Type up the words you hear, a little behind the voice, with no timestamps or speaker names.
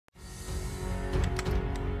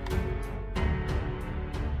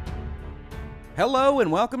Hello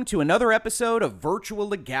and welcome to another episode of Virtual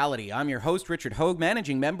Legality. I'm your host, Richard Hogue,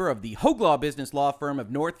 managing member of the Hogue Law business law firm of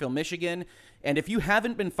Northville, Michigan. And if you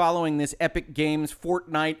haven't been following this Epic Games,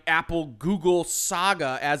 Fortnite, Apple, Google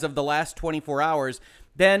saga as of the last 24 hours,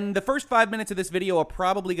 then the first 5 minutes of this video are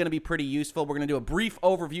probably going to be pretty useful. We're going to do a brief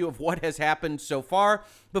overview of what has happened so far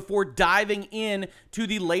before diving in to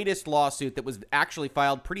the latest lawsuit that was actually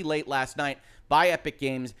filed pretty late last night by Epic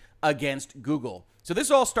Games against Google. So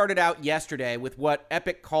this all started out yesterday with what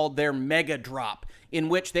Epic called their mega drop, in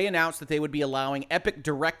which they announced that they would be allowing Epic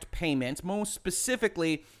direct payments, most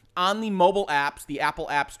specifically on the mobile apps, the Apple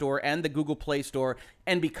App Store and the Google Play Store.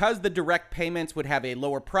 And because the direct payments would have a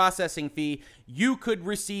lower processing fee, you could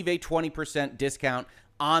receive a 20% discount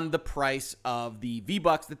on the price of the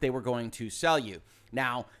V-Bucks that they were going to sell you.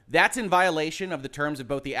 Now, that's in violation of the terms of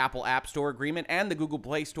both the Apple App Store agreement and the Google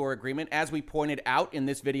Play Store agreement. As we pointed out in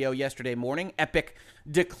this video yesterday morning, Epic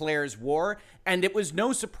declares war, and it was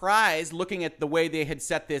no surprise, looking at the way they had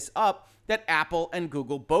set this up, that Apple and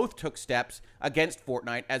Google both took steps against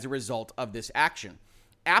Fortnite as a result of this action.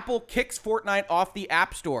 Apple kicks Fortnite off the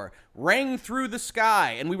App Store, rang through the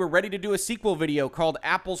sky, and we were ready to do a sequel video called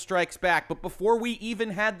Apple Strikes Back. But before we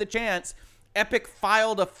even had the chance, Epic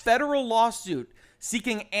filed a federal lawsuit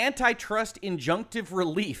seeking antitrust injunctive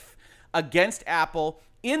relief against Apple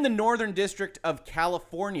in the Northern District of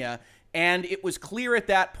California. And it was clear at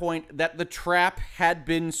that point that the trap had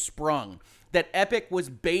been sprung, that Epic was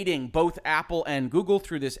baiting both Apple and Google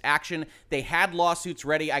through this action. They had lawsuits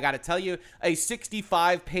ready. I got to tell you, a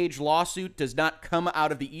 65-page lawsuit does not come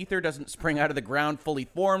out of the ether, doesn't spring out of the ground fully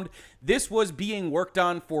formed. This was being worked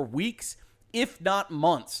on for weeks, if not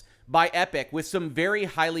months, by Epic with some very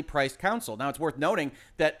highly priced counsel. Now, it's worth noting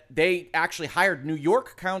that they actually hired New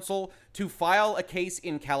York counsel to file a case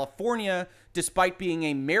in California, despite being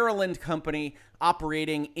a Maryland company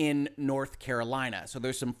operating in North Carolina. So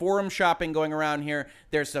there's some forum shopping going around here.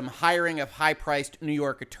 There's some hiring of high-priced New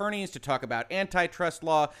York attorneys to talk about antitrust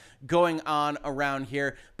law going on around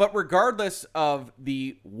here. But regardless of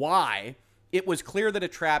the why, it was clear that a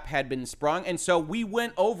trap had been sprung, and so we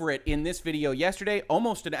went over it in this video yesterday,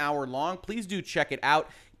 almost an hour long. Please do check it out.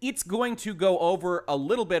 It's going to go over a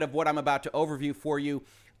little bit of what I'm about to overview for you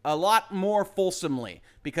a lot more fulsomely,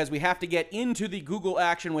 because we have to get into the Google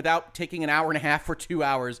action without taking an hour and a half or 2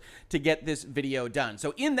 hours to get this video done.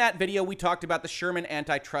 So in that video, we talked about the Sherman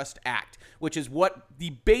Antitrust Act, which is what the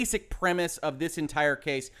basic premise of this entire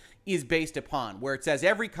case is based upon, where it says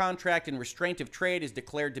every contract and restraint of trade is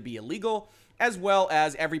declared to be illegal, as well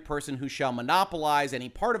as every person who shall monopolize any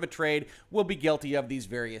part of a trade will be guilty of these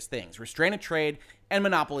various things: restraint of trade and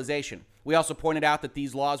monopolization. We also pointed out that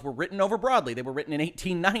these laws were written over broadly. They were written in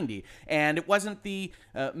 1890, and it wasn't the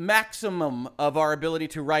maximum of our ability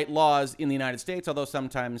to write laws in the United States, although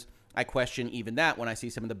sometimes I question even that when I see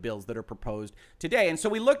some of the bills that are proposed today. And so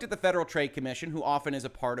we looked at the Federal Trade Commission, who often is a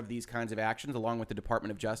part of these kinds of actions, along with the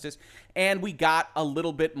Department of Justice, and we got a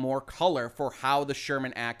little bit more color for how the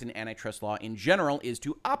Sherman Act and antitrust law in general is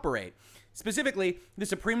to operate. Specifically, the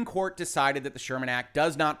Supreme Court decided that the Sherman Act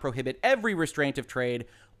does not prohibit every restraint of trade,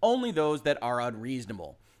 only those that are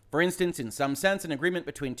unreasonable. For instance, in some sense, an agreement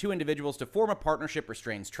between two individuals to form a partnership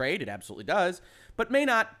restrains trade. It absolutely does, but may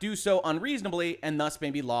not do so unreasonably and thus may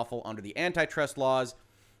be lawful under the antitrust laws.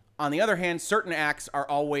 On the other hand, certain acts are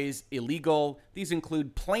always illegal. These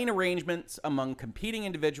include plain arrangements among competing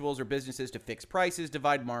individuals or businesses to fix prices,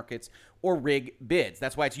 divide markets, or rig bids.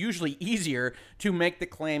 That's why it's usually easier to make the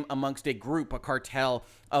claim amongst a group, a cartel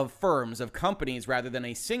of firms, of companies, rather than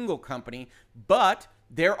a single company. But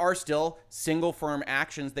there are still single firm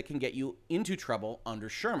actions that can get you into trouble under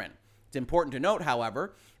Sherman. It's important to note,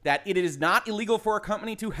 however, that it is not illegal for a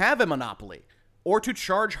company to have a monopoly or to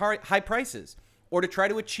charge high prices or to try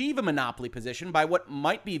to achieve a monopoly position by what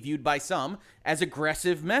might be viewed by some as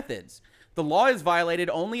aggressive methods. The law is violated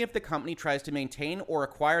only if the company tries to maintain or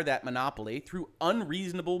acquire that monopoly through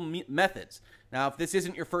unreasonable methods. Now, if this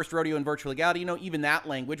isn't your first rodeo in virtual legality, you know, even that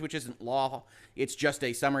language, which isn't law, it's just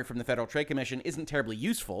a summary from the Federal Trade Commission, isn't terribly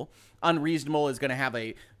useful. Unreasonable is going to have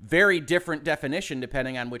a very different definition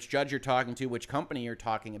depending on which judge you're talking to, which company you're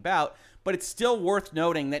talking about. But it's still worth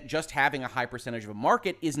noting that just having a high percentage of a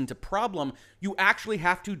market isn't a problem. You actually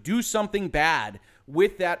have to do something bad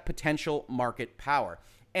with that potential market power.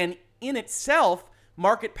 And in itself,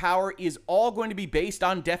 market power is all going to be based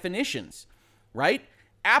on definitions, right?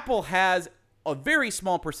 Apple has a very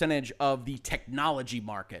small percentage of the technology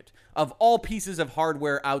market, of all pieces of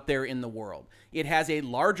hardware out there in the world. It has a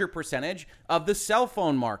larger percentage of the cell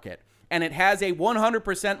phone market, and it has a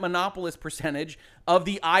 100% monopolist percentage of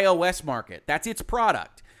the iOS market. That's its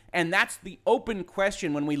product. And that's the open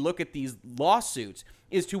question when we look at these lawsuits,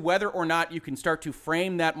 is to whether or not you can start to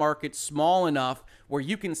frame that market small enough where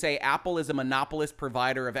you can say Apple is a monopolist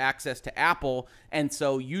provider of access to Apple, and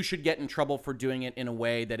so you should get in trouble for doing it in a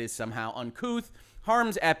way that is somehow uncouth,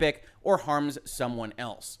 harms Epic, or harms someone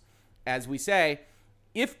else. As we say,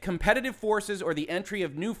 if competitive forces or the entry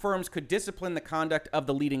of new firms could discipline the conduct of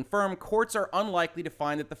the leading firm, courts are unlikely to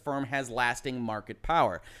find that the firm has lasting market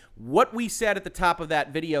power. What we said at the top of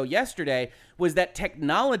that video yesterday was that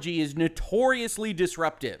technology is notoriously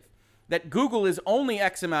disruptive, that Google is only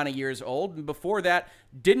X amount of years old, and before that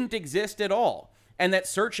didn't exist at all, and that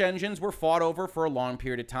search engines were fought over for a long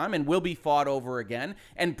period of time and will be fought over again,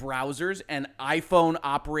 and browsers and iPhone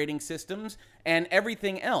operating systems and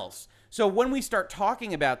everything else. So when we start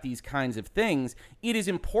talking about these kinds of things, it is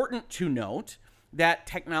important to note that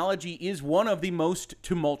technology is one of the most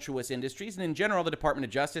tumultuous industries. And in general, the Department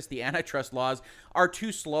of Justice, the antitrust laws are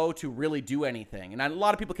too slow to really do anything. And a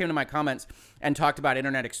lot of people came to my comments and talked about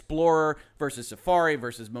Internet Explorer versus Safari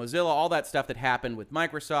versus Mozilla, all that stuff that happened with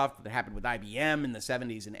Microsoft, that happened with IBM in the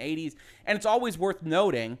 70s and 80s. And it's always worth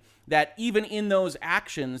noting that even in those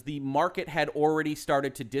actions, the market had already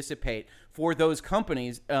started to dissipate for those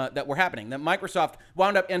companies that were happening. That Microsoft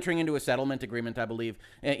wound up entering into a settlement agreement, I believe,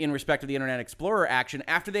 in respect of the Internet Explorer action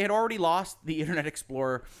after they had already lost the Internet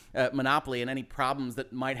Explorer monopoly and any problems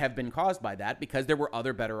that might have been caused by that, because there were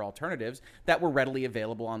other better alternatives that were readily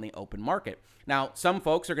available on the open market. Now, some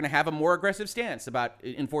folks are going to have a more aggressive stance about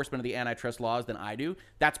enforcement of the antitrust laws than I do.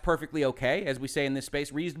 That's perfectly okay. As we say in this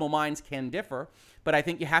space, reasonable minds can differ. But I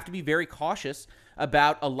think you have to be very cautious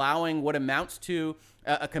about allowing what amounts to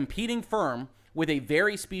a competing firm with a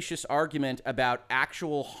very specious argument about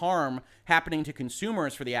actual harm happening to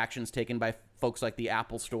consumers for the actions taken by folks like the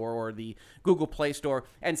Apple Store or the Google Play Store,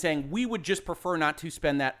 and saying we would just prefer not to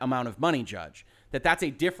spend that amount of money, Judge. That's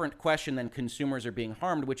a different question than consumers are being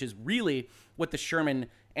harmed, which is really what the Sherman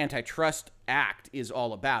Antitrust Act is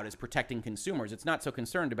all about, is protecting consumers. It's not so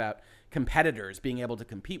concerned about competitors being able to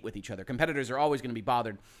compete with each other. Competitors are always going to be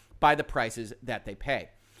bothered by the prices that they pay.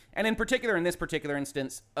 And in particular, in this particular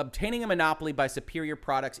instance, obtaining a monopoly by superior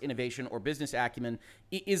products, innovation, or business acumen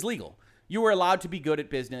is legal. You are allowed to be good at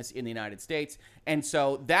business in the United States. And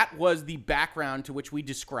so that was the background to which we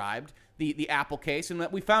described the Apple case, and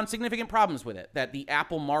that we found significant problems with it. That the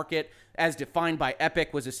Apple market, as defined by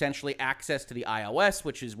Epic, was essentially access to the iOS,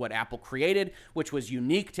 which is what Apple created, which was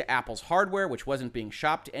unique to Apple's hardware, which wasn't being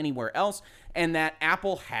shopped anywhere else, and that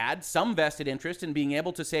Apple had some vested interest in being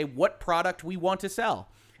able to say what product we want to sell.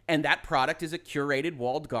 And that product is a curated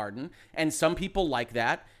walled garden, and some people like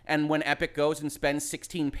that. And when Epic goes and spends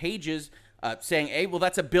 16 pages saying, hey, well,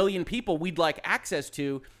 that's 1 billion people we'd like access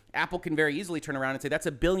to, Apple can very easily turn around and say that's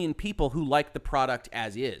 1 billion people who like the product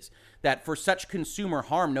as is. That for such consumer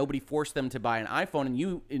harm, nobody forced them to buy an iPhone. And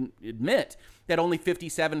you admit that only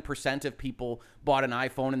 57% of people bought an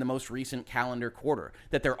iPhone in the most recent calendar quarter.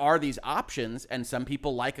 That there are these options, and some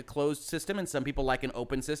people like a closed system and some people like an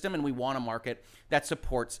open system, and we want a market that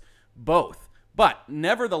supports both. But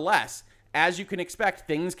nevertheless, as you can expect,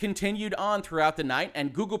 things continued on throughout the night,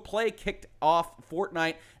 and Google Play kicked off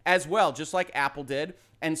Fortnite as well, just like Apple did.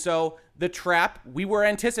 And so the trap we were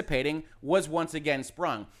anticipating was once again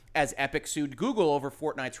sprung, as Epic sued Google over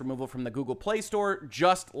Fortnite's removal from the Google Play Store,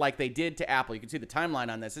 just like they did to Apple. You can see the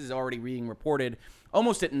timeline on this. This is already being reported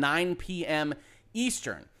almost at 9 p.m.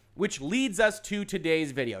 Eastern, which leads us to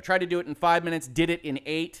today's video. Tried to do it in 5 minutes, did it in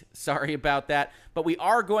 8. Sorry about that. But we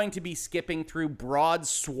are going to be skipping through broad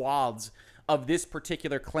swaths of this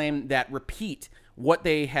particular claim that repeat what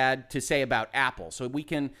they had to say about Apple. So we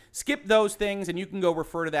can skip those things, and you can go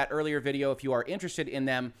refer to that earlier video if you are interested in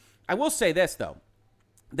them. I will say this, though.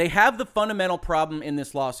 They have the fundamental problem in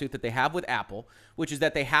this lawsuit that they have with Apple, which is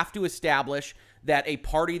that they have to establish that a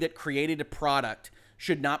party that created a product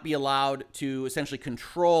should not be allowed to essentially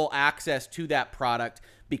control access to that product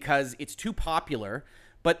because it's too popular.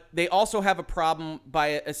 But they also have a problem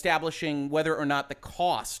by establishing whether or not the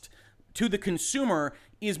cost to the consumer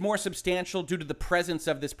is more substantial due to the presence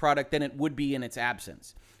of this product than it would be in its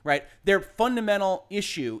absence, right? Their fundamental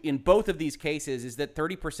issue in both of these cases is that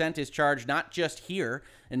 30% is charged not just here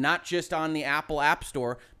and not just on the Apple App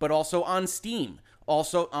Store, but also on Steam,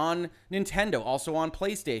 also on Nintendo, also on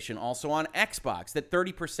PlayStation, also on Xbox. That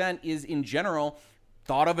 30% is in general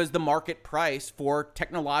thought of as the market price for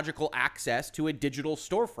technological access to a digital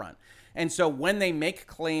storefront. And so when they make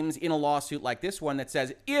claims in a lawsuit like this one that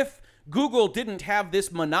says, if Google didn't have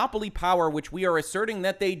this monopoly power, which we are asserting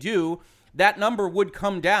that they do, that number would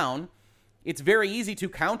come down. It's very easy to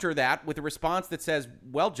counter that with a response that says,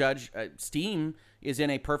 well, Judge, Steam is in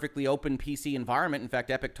a perfectly open PC environment. In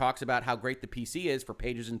fact, Epic talks about how great the PC is for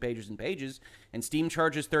pages and pages and pages, and Steam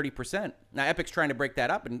charges 30%. Now, Epic's trying to break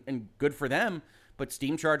that up, and good for them, but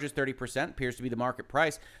Steam charges 30%, appears to be the market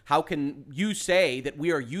price. How can you say that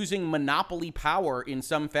we are using monopoly power in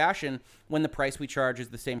some fashion when the price we charge is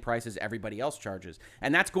the same price as everybody else charges?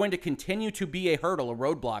 And that's going to continue to be a hurdle, a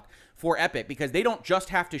roadblock for Epic, because they don't just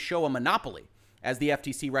have to show a monopoly. As the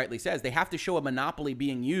FTC rightly says, they have to show a monopoly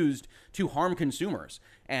being used to harm consumers.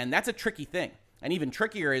 And that's a tricky thing. And even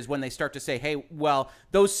trickier is when they start to say, hey, well,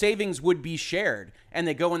 those savings would be shared. And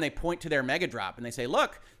they go and they point to their mega drop and they say,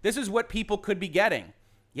 look, this is what people could be getting.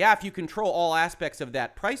 Yeah, if you control all aspects of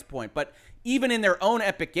that price point. But even in their own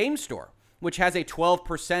Epic Game Store, which has a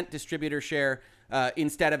 12% distributor share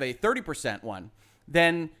instead of a 30% one,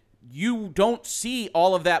 then you don't see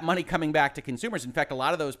all of that money coming back to consumers. In fact, a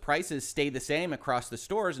lot of those prices stay the same across the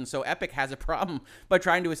stores. And so Epic has a problem by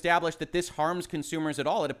trying to establish that this harms consumers at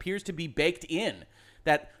all. It appears to be baked in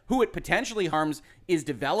that who it potentially harms is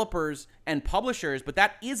developers and publishers, but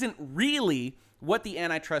that isn't really what the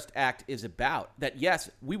Antitrust Act is about. That, yes,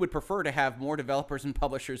 we would prefer to have more developers and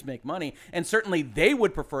publishers make money, and certainly they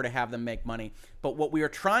would prefer to have them make money, but what we are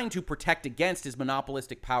trying to protect against is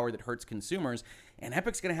monopolistic power that hurts consumers, and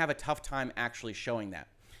Epic's going to have a tough time actually showing that.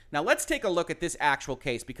 Now, let's take a look at this actual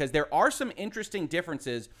case, because there are some interesting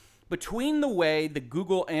differences between the way the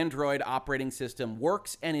Google Android operating system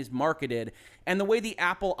works and is marketed and the way the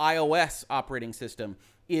Apple iOS operating system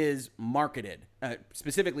is marketed,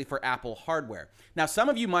 specifically for Apple hardware. Now, some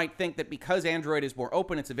of you might think that because Android is more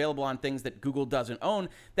open, it's available on things that Google doesn't own,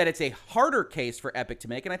 that it's a harder case for Epic to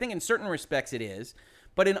make, and I think in certain respects it is,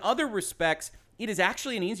 but in other respects, it is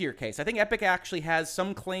actually an easier case. I think Epic actually has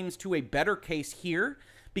some claims to a better case here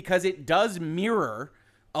because it does mirror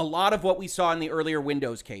a lot of what we saw in the earlier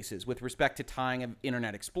Windows cases with respect to tying of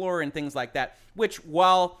Internet Explorer and things like that, which,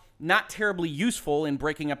 while not terribly useful in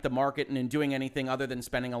breaking up the market and in doing anything other than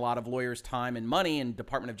spending a lot of lawyers' time and money and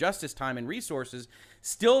Department of Justice time and resources,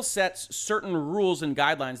 still sets certain rules and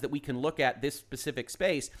guidelines that we can look at this specific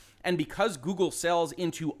space. And because Google sells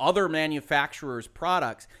into other manufacturers'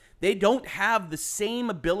 products, they don't have the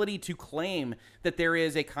same ability to claim that there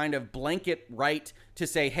is a kind of blanket right to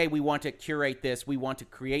say, hey, we want to curate this, we want to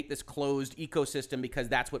create this closed ecosystem because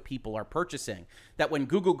that's what people are purchasing. That when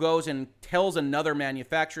Google goes and tells another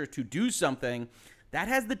manufacturer to do something, that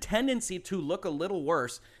has the tendency to look a little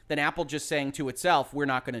worse than Apple just saying to itself, we're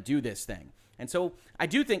not going to do this thing. And so I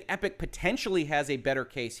do think Epic potentially has a better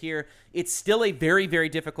case here. It's still a very, very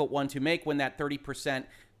difficult one to make when that 30%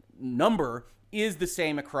 number is the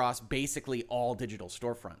same across basically all digital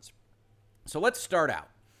storefronts. So let's start out.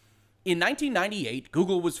 In 1998,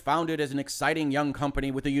 Google was founded as an exciting young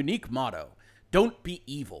company with a unique motto, "Don't be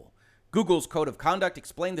evil." Google's code of conduct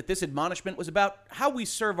explained that this admonishment was about how we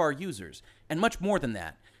serve our users, and much more than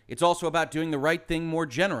that. It's also about doing the right thing more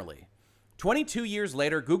generally. 22 years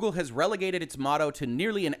later, Google has relegated its motto to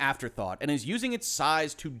nearly an afterthought and is using its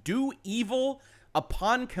size to do evil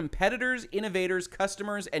upon competitors, innovators,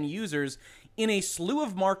 customers, and users in a slew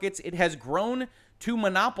of markets it has grown to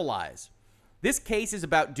monopolize. This case is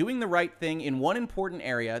about doing the right thing in one important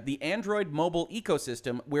area, the Android mobile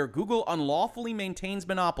ecosystem, where Google unlawfully maintains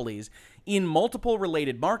monopolies in multiple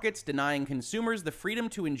related markets, denying consumers the freedom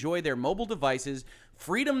to enjoy their mobile devices,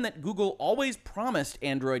 freedom that Google always promised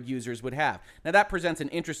Android users would have. Now, that presents an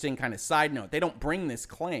interesting kind of side note. They don't bring this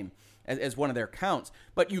claim as one of their counts,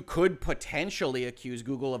 but you could potentially accuse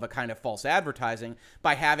Google of a kind of false advertising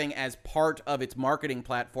by having as part of its marketing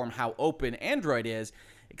platform how open Android is,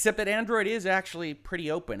 except that Android is actually pretty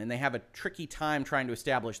open, and they have a tricky time trying to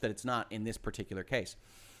establish that it's not in this particular case.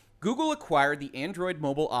 Google acquired the Android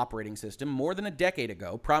mobile operating system more than a decade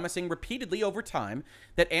ago, promising repeatedly over time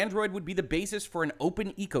that Android would be the basis for an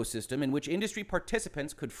open ecosystem in which industry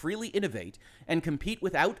participants could freely innovate and compete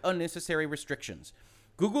without unnecessary restrictions.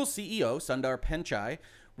 Google CEO Sundar Pichai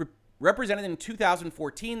represented in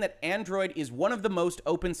 2014 that Android is one of the most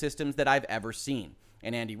open systems that I've ever seen.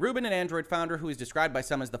 And Andy Rubin, an Android founder who is described by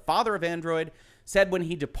some as the father of Android, said when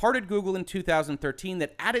he departed Google in 2013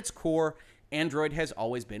 that at its core, Android has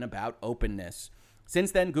always been about openness.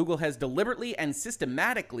 Since then, Google has deliberately and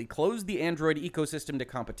systematically closed the Android ecosystem to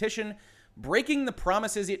competition, breaking the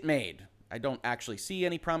promises it made. I don't actually see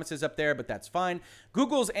any promises up there, but that's fine.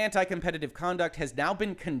 Google's anti-competitive conduct has now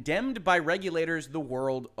been condemned by regulators the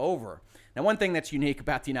world over. Now, one thing that's unique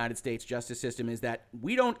about the United States justice system is that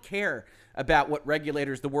we don't care about what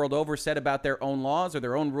regulators the world over said about their own laws or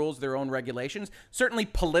their own rules, their own regulations. Certainly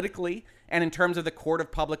politically and in terms of the court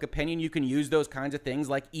of public opinion, you can use those kinds of things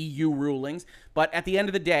like EU rulings. But at the end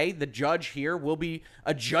of the day, the judge here will be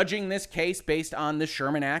judging this case based on the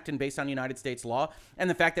Sherman Act and based on United States law, and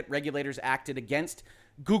the fact that regulators acted against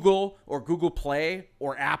Google or Google Play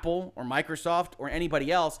or Apple or Microsoft or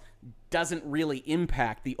anybody else doesn't really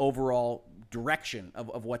impact the overall direction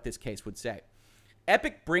of what this case would say.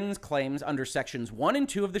 Epic brings claims under Sections 1 and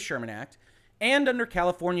 2 of the Sherman Act and under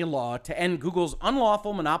California law to end Google's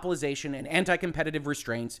unlawful monopolization and anti-competitive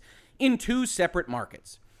restraints in two separate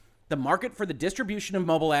markets: the market for the distribution of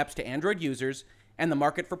mobile apps to Android users and the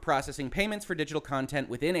market for processing payments for digital content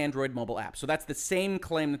within Android mobile apps. So that's the same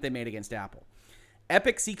claim that they made against Apple.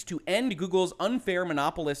 Epic seeks to end Google's unfair,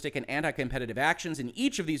 monopolistic, and anti-competitive actions in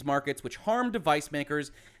each of these markets, which harm device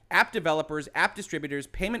makers, app developers, app distributors,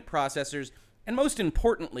 payment processors, and most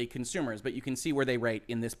importantly, consumers. But you can see where they rate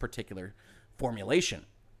in this particular formulation.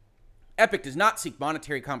 Epic does not seek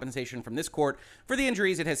monetary compensation from this court for the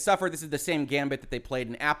injuries it has suffered. This is the same gambit that they played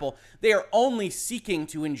in Apple. They are only seeking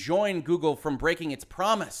to enjoin Google from breaking its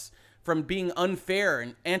promise, from being unfair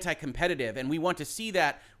and anti-competitive, and we want to see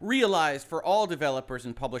that realized for all developers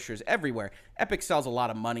and publishers everywhere. Epic sells a lot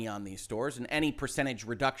of money on these stores, and any percentage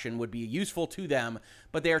reduction would be useful to them,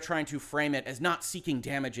 but they are trying to frame it as not seeking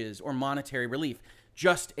damages or monetary relief,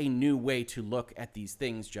 just a new way to look at these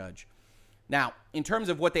things, Judge. Now, in terms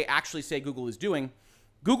of what they actually say Google is doing,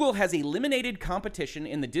 Google has eliminated competition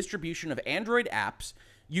in the distribution of Android apps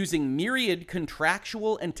using myriad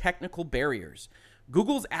contractual and technical barriers.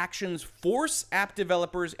 Google's actions force app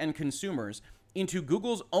developers and consumers into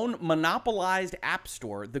Google's own monopolized app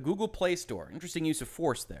store, the Google Play Store. Interesting use of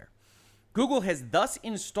force there. Google has thus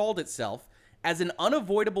installed itself as an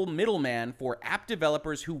unavoidable middleman for app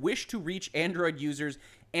developers who wish to reach Android users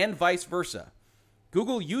and vice versa.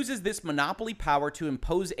 Google uses this monopoly power to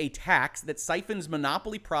impose a tax that siphons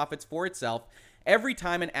monopoly profits for itself every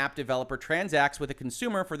time an app developer transacts with a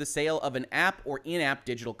consumer for the sale of an app or in-app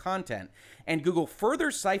digital content. And Google further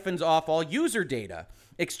siphons off all user data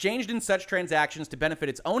exchanged in such transactions to benefit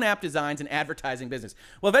its own app designs and advertising business.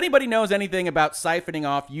 Well, if anybody knows anything about siphoning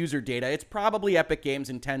off user data, it's probably Epic Games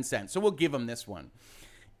and Tencent, so we'll give them this one.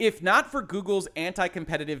 If not for Google's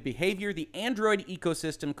anti-competitive behavior, the Android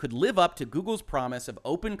ecosystem could live up to Google's promise of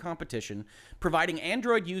open competition, providing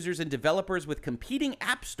Android users and developers with competing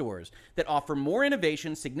app stores that offer more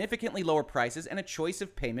innovation, significantly lower prices, and a choice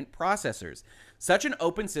of payment processors. Such an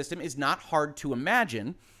open system is not hard to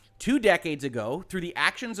imagine. 2 decades ago, through the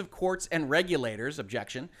actions of courts and regulators,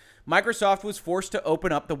 Microsoft was forced to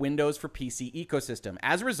open up the Windows for PC ecosystem.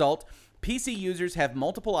 As a result, PC users have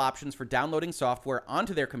multiple options for downloading software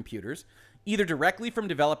onto their computers, either directly from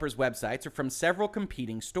developers' websites or from several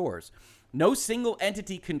competing stores. No single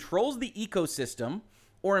entity controls the ecosystem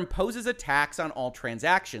or imposes a tax on all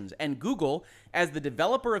transactions, and Google, as the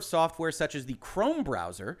developer of software such as the Chrome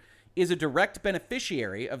browser, is a direct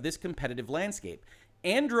beneficiary of this competitive landscape.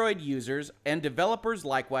 Android users and developers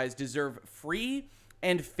likewise deserve free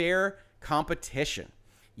and fair competition.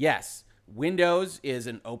 Yes, Windows is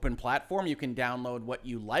an open platform. You can download what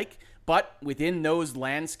you like, but within those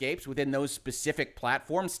landscapes, within those specific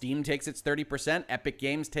platforms, Steam takes its 30%, Epic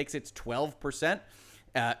Games takes its 12%,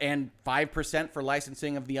 and 5% for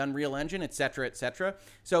licensing of the Unreal Engine, etc., etc.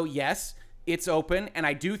 So yes, it's open, and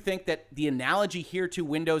I do think that the analogy here to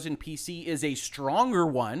Windows and PC is a stronger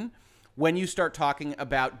one when you start talking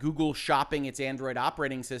about Google shopping its Android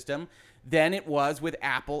operating system than it was with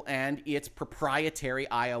Apple and its proprietary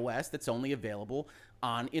iOS that's only available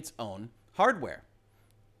on its own hardware.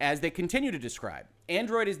 As they continue to describe,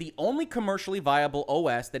 Android is the only commercially viable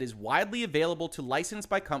OS that is widely available to license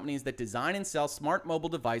by companies that design and sell smart mobile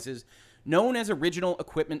devices known as original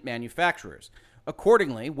equipment manufacturers.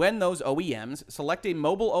 Accordingly, when those OEMs select a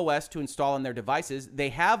mobile OS to install on their devices, they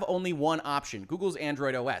have only one option, Google's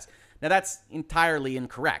Android OS. Now, that's entirely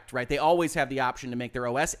incorrect, right? They always have the option to make their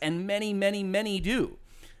OS, and many, many, many do.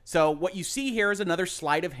 So what you see here is another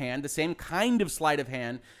sleight of hand, the same kind of sleight of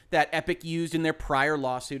hand that Epic used in their prior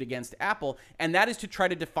lawsuit against Apple, and that is to try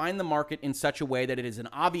to define the market in such a way that it is an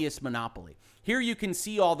obvious monopoly. Here you can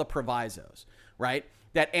see all the provisos, right?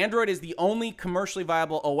 That Android is the only commercially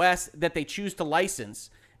viable OS that they choose to license,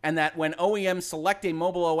 and that when OEMs select a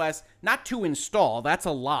mobile OS, not to install, that's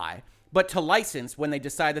a lie, but to license when they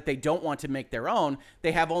decide that they don't want to make their own,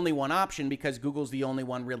 they have only one option because Google's the only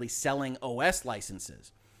one really selling OS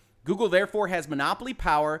licenses. Google therefore has monopoly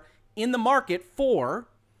power in the market for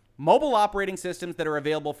mobile operating systems that are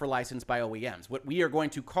available for license by OEMs, what we are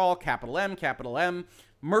going to call capital M,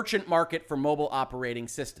 merchant market for mobile operating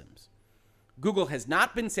systems. Google has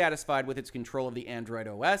not been satisfied with its control of the Android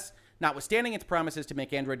OS. Notwithstanding its promises to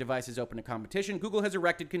make Android devices open to competition, Google has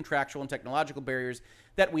erected contractual and technological barriers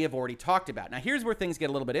that we have already talked about. Now, here's where things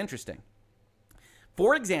get a little bit interesting.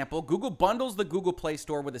 For example, Google bundles the Google Play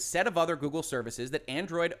Store with a set of other Google services that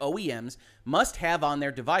Android OEMs must have on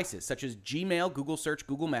their devices, such as Gmail, Google Search,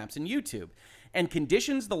 Google Maps, and YouTube, and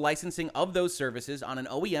conditions the licensing of those services on an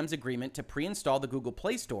OEM's agreement to pre-install the Google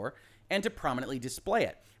Play Store and to prominently display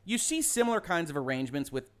it. You see similar kinds of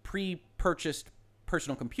arrangements with pre-purchased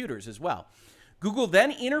personal computers as well. Google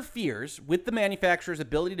then interferes with the manufacturer's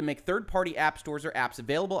ability to make third-party app stores or apps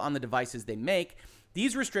available on the devices they make.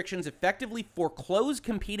 These restrictions effectively foreclose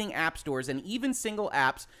competing app stores and even single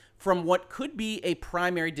apps from what could be a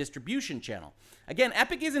primary distribution channel. Again,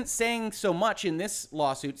 Epic isn't saying so much in this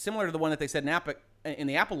lawsuit, similar to the one that they said in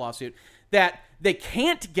the Apple lawsuit, that they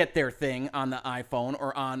can't get their thing on the iPhone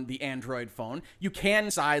or on the Android phone. You can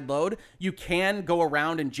sideload. You can go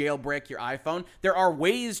around and jailbreak your iPhone. There are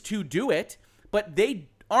ways to do it, but they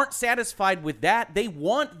aren't satisfied with that. They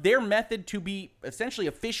want their method to be essentially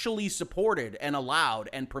officially supported and allowed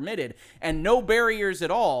and permitted, and no barriers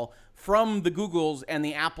at all from the Googles and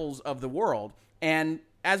the Apples of the world. And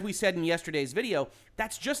as we said in yesterday's video,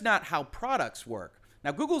 that's just not how products work.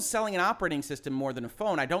 Now, Google's selling an operating system more than a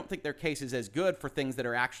phone. I don't think their case is as good for things that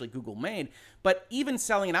are actually Google made, but even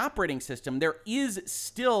selling an operating system, there is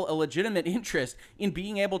still a legitimate interest in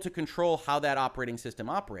being able to control how that operating system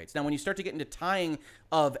operates. Now, when you start to get into tying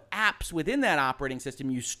of apps within that operating system,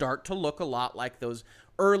 you start to look a lot like those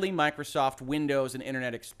early Microsoft Windows and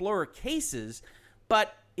Internet Explorer cases,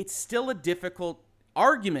 but it's still a difficult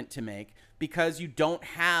argument to make because you don't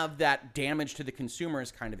have that damage to the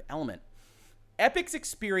consumers kind of element. Epic's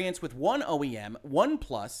experience with one OEM,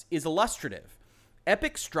 OnePlus, is illustrative.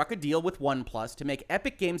 Epic struck a deal with OnePlus to make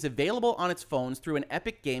Epic Games available on its phones through an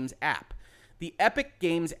Epic Games app. The Epic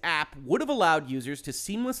Games app would have allowed users to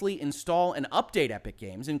seamlessly install and update Epic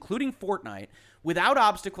Games, including Fortnite, without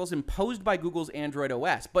obstacles imposed by Google's Android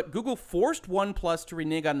OS. But Google forced OnePlus to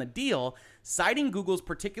renege on the deal, citing Google's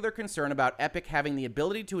particular concern about Epic having the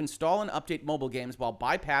ability to install and update mobile games while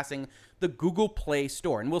bypassing the Google Play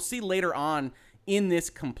Store. And we'll see later on in this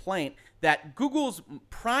complaint that Google's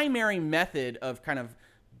primary method of kind of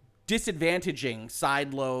disadvantaging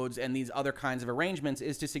side loads and these other kinds of arrangements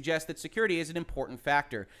is to suggest that security is an important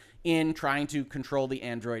factor in trying to control the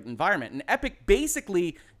Android environment. And Epic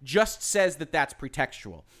basically just says that that's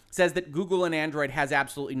pretextual, says that Google and Android has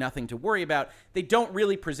absolutely nothing to worry about. They don't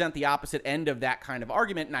really present the opposite end of that kind of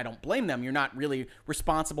argument, and I don't blame them. You're not really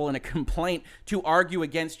responsible in a complaint to argue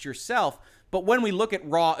against yourself. But when we look at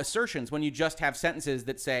raw assertions, when you just have sentences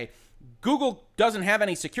that say, Google doesn't have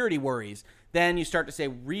any security worries, then you start to say,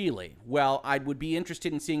 really? Well, I would be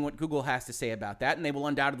interested in seeing what Google has to say about that, and they will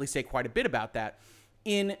undoubtedly say quite a bit about that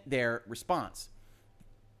in their response.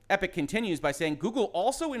 Epic continues by saying, Google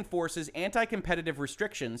also enforces anti-competitive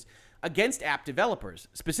restrictions against app developers.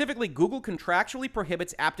 Specifically, Google contractually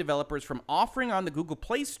prohibits app developers from offering on the Google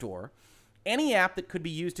Play Store any app that could be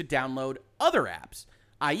used to download other apps,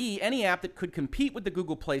 i.e. any app that could compete with the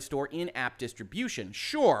Google Play Store in app distribution.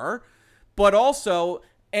 Sure, but also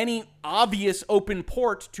any obvious open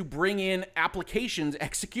port to bring in applications,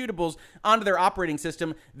 executables, onto their operating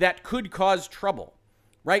system that could cause trouble,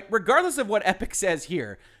 right? Regardless of what Epic says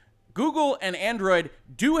here, Google and Android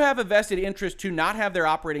do have a vested interest to not have their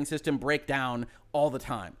operating system break down all the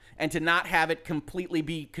time and to not have it completely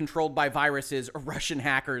be controlled by viruses or Russian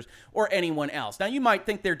hackers or anyone else. Now, you might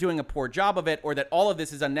think they're doing a poor job of it or that all of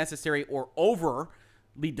this is unnecessary or overly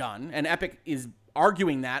done, and Epic is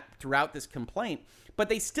arguing that throughout this complaint, but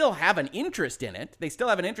they still have an interest in it. They still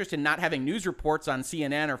have an interest in not having news reports on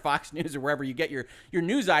CNN or Fox News or wherever you get your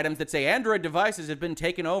news items that say Android devices have been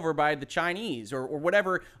taken over by the Chinese or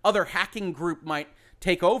whatever other hacking group might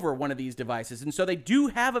take over one of these devices. And so they do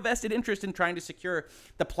have a vested interest in trying to secure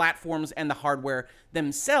the platforms and the hardware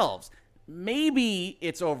themselves. Maybe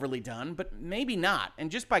it's overly done, but maybe not. And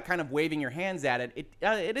just by kind of waving your hands at it,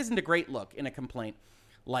 it isn't a great look in a complaint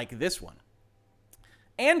like this one.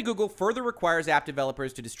 And Google further requires app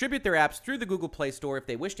developers to distribute their apps through the Google Play Store if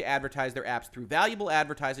they wish to advertise their apps through valuable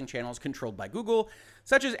advertising channels controlled by Google,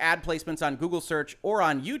 such as ad placements on Google Search or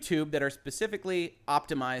on YouTube that are specifically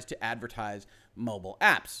optimized to advertise mobile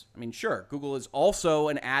apps. I mean, sure, Google is also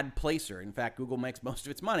an ad placer. In fact, Google makes most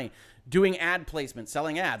of its money doing ad placement,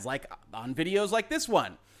 selling ads, like on videos like this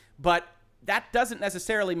one. But that doesn't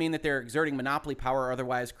necessarily mean that they're exerting monopoly power or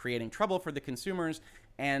otherwise creating trouble for the consumers,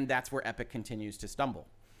 and that's where Epic continues to stumble.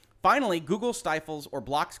 Finally, Google stifles or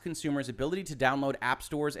blocks consumers' ability to download app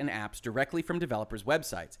stores and apps directly from developers'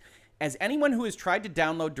 websites. As anyone who has tried to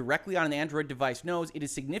download directly on an Android device knows, it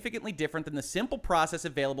is significantly different than the simple process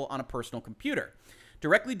available on a personal computer.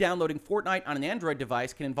 Directly downloading Fortnite on an Android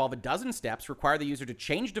device can involve a dozen steps, require the user to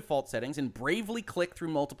change default settings, and bravely click through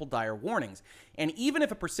multiple dire warnings. And even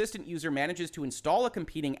if a persistent user manages to install a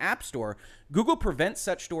competing app store, Google prevents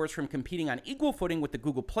such stores from competing on equal footing with the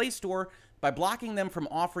Google Play Store by blocking them from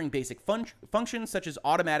offering basic functions such as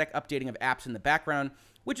automatic updating of apps in the background,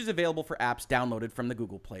 which is available for apps downloaded from the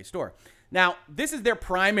Google Play Store. Now, this is their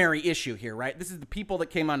primary issue here, right? This is the people that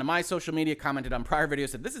came onto my social media, commented on prior videos,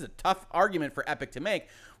 said this is a tough argument for Epic to make,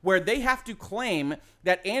 where they have to claim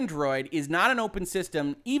that Android is not an open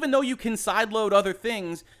system, even though you can sideload other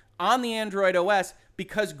things on the Android OS,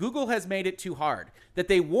 because Google has made it too hard, that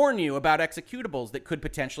they warn you about executables that could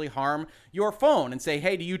potentially harm your phone and say,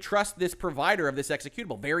 hey, do you trust this provider of this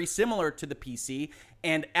executable? Very similar to the PC,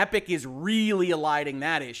 and Epic is really eliding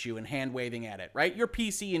that issue and hand-waving at it, right? Your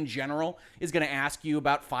PC in general is going to ask you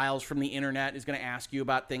about files from the internet, is going to ask you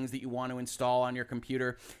about things that you want to install on your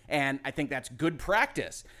computer, and I think that's good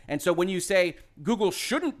practice. And so when you say Google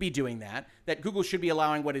shouldn't be doing that Google should be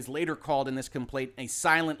allowing what is later called in this complaint a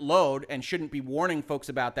silent load and shouldn't be warning folks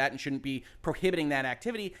about that and shouldn't be prohibiting that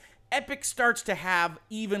activity, Epic starts to have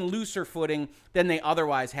even looser footing than they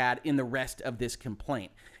otherwise had in the rest of this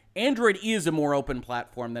complaint. Android is a more open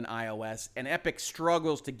platform than iOS, and Epic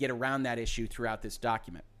struggles to get around that issue throughout this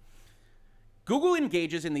document. Google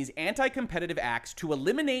engages in these anti-competitive acts to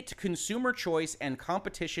eliminate consumer choice and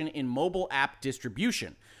competition in mobile app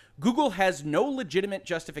distribution. Google has no legitimate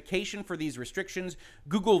justification for these restrictions.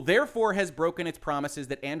 Google therefore has broken its promises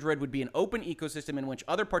that Android would be an open ecosystem in which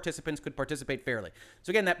other participants could participate fairly.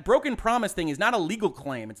 So again, that broken promise thing is not a legal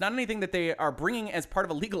claim. It's not anything that they are bringing as part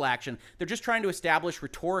of a legal action. They're just trying to establish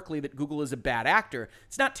rhetorically that Google is a bad actor.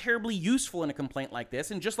 It's not terribly useful in a complaint like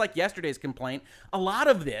this. And just like yesterday's complaint, a lot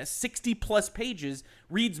of this, 60 plus pages,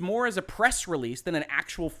 reads more as a press release than an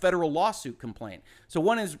actual federal lawsuit complaint. So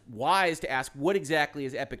one is wise to ask, what exactly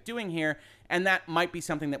is Epic doing here? And that might be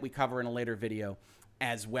something that we cover in a later video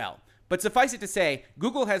as well. But suffice it to say,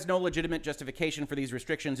 Google has no legitimate justification for these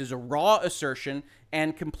restrictions is a raw assertion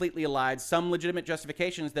and completely elides some legitimate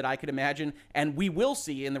justifications that I could imagine and we will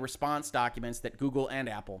see in the response documents that Google and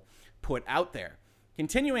Apple put out there.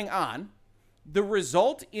 Continuing on, the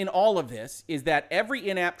result in all of this is that every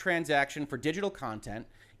in-app transaction for digital content,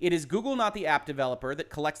 it is Google, not the app developer, that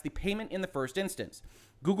collects the payment in the first instance.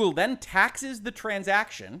 Google then taxes the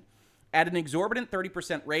transaction at an exorbitant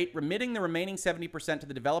 30% rate, remitting the remaining 70% to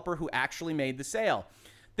the developer who actually made the sale.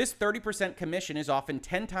 This 30% commission is often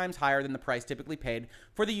 10 times higher than the price typically paid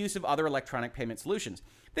for the use of other electronic payment solutions.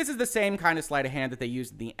 This is the same kind of sleight of hand that they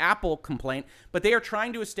used in the Apple complaint, but they are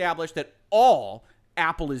trying to establish that all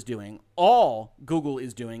Apple is doing, all Google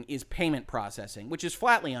is doing, is payment processing, which is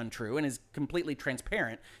flatly untrue and is completely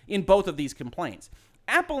transparent in both of these complaints.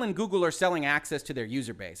 Apple and Google are selling access to their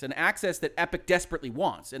user base, an access that Epic desperately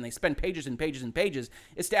wants, and they spend pages and pages and pages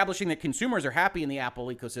establishing that consumers are happy in the Apple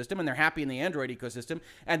ecosystem and they're happy in the Android ecosystem,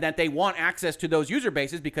 and that they want access to those user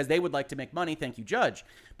bases because they would like to make money, thank you, Judge.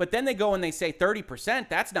 But then they go and they say 30%,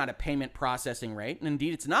 that's not a payment processing rate, and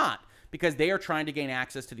indeed it's not, because they are trying to gain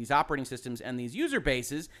access to these operating systems and these user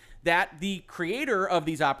bases that the creator of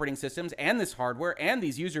these operating systems and this hardware and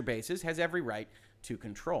these user bases has every right to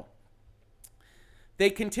control. They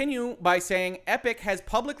continue by saying Epic has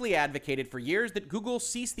publicly advocated for years that Google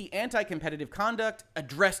cease the anti-competitive conduct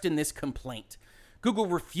addressed in this complaint. Google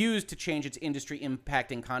refused to change its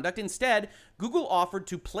industry-impacting conduct. Instead, Google offered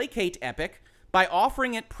to placate Epic by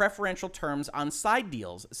offering it preferential terms on side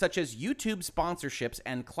deals, such as YouTube sponsorships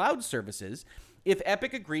and cloud services, if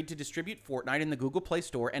Epic agreed to distribute Fortnite in the Google Play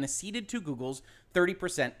Store and acceded to Google's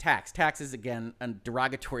 30% tax. Tax is, again, a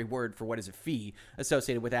derogatory word for what is a fee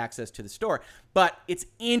associated with access to the store. But it's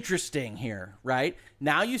interesting here, right?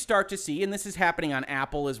 Now you start to see, and this is happening on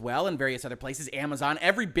Apple as well and various other places, Amazon,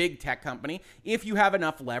 every big tech company, if you have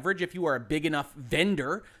enough leverage, if you are a big enough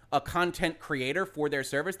vendor, a content creator for their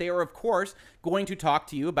service, they are, of course, going to talk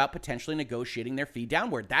to you about potentially negotiating their fee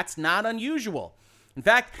downward. That's not unusual. In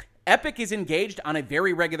fact, Epic is engaged on a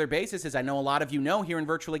very regular basis, as I know a lot of you know here in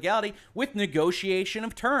Virtual Legality, with negotiation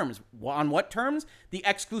of terms. On what terms? The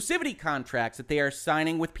exclusivity contracts that they are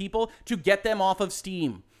signing with people to get them off of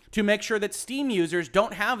Steam, to make sure that Steam users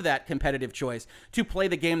don't have that competitive choice to play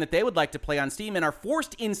the game that they would like to play on Steam and are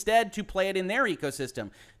forced instead to play it in their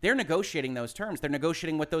ecosystem. They're negotiating those terms. They're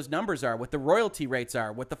negotiating what those numbers are, what the royalty rates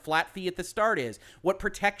are, what the flat fee at the start is, what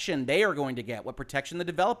protection they are going to get, what protection the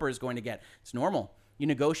developer is going to get. It's normal. You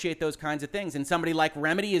negotiate those kinds of things. And somebody like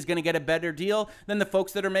Remedy is going to get a better deal than the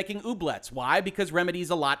folks that are making ooblets. Why? Because Remedy's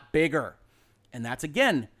a lot bigger. And that's,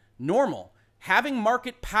 again, normal. Having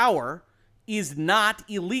market power is not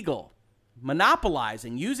illegal.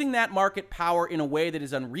 Monopolizing, using that market power in a way that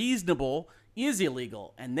is unreasonable is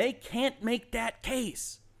illegal. And they can't make that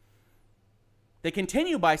case. They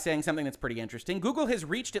continue by saying something that's pretty interesting. Google has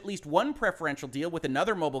reached at least one preferential deal with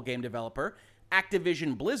another mobile game developer,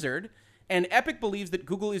 Activision Blizzard, and Epic believes that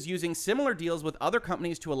Google is using similar deals with other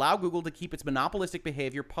companies to allow Google to keep its monopolistic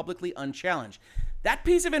behavior publicly unchallenged. That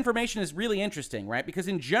piece of information is really interesting, right? Because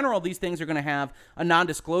in general, these things are going to have a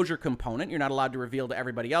non-disclosure component. You're not allowed to reveal to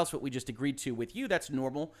everybody else what we just agreed to with you. That's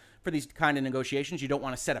normal for these kind of negotiations. You don't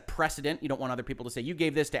want to set a precedent. You don't want other people to say, you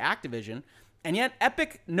gave this to Activision. And yet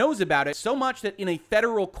Epic knows about it so much that in a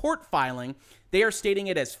federal court filing, they are stating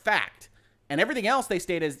it as fact. And everything else they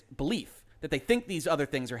state as belief, that they think these other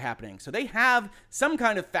things are happening. So they have some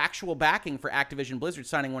kind of factual backing for Activision Blizzard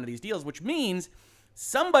signing one of these deals, which means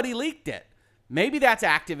somebody leaked it. Maybe that's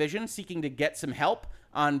Activision seeking to get some help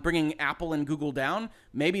on bringing Apple and Google down.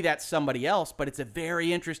 Maybe that's somebody else, but it's a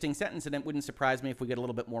very interesting sentence, and it wouldn't surprise me if we get a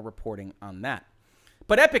little bit more reporting on that.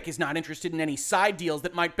 But Epic is not interested in any side deals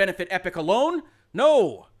that might benefit Epic alone.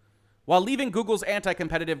 No. While leaving Google's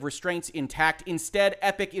anti-competitive restraints intact, instead,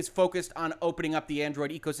 Epic is focused on opening up the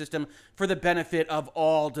Android ecosystem for the benefit of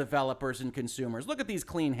all developers and consumers. Look at these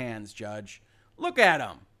clean hands, Judge. Look at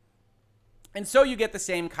them. And so you get the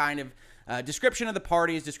same kind of description of the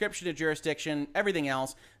parties, description of jurisdiction, everything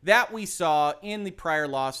else that we saw in the prior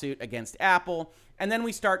lawsuit against Apple. And then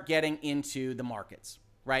we start getting into the markets,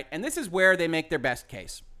 right? And this is where they make their best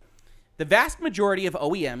case. The vast majority of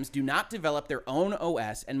OEMs do not develop their own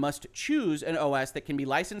OS and must choose an OS that can be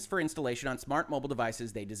licensed for installation on smart mobile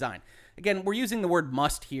devices they design. Again, we're using the word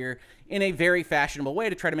must here in a very fashionable way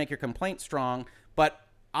to try to make your complaint strong, but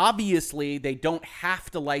obviously they don't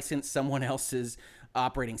have to license someone else's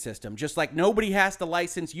operating system, just like nobody has to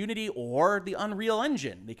license Unity or the Unreal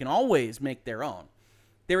Engine. They can always make their own.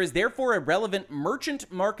 There is therefore a relevant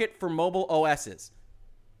merchant market for mobile OSs,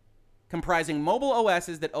 comprising mobile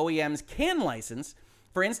OSs that OEMs can license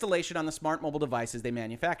for installation on the smart mobile devices they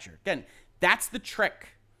manufacture. Again, that's the trick,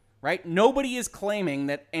 right? Nobody is claiming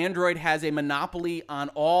that Android has a monopoly on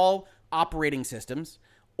all operating systems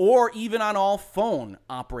or even on all phone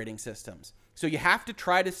operating systems. So you have to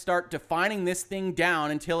try to start defining this thing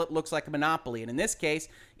down until it looks like a monopoly. And in this case,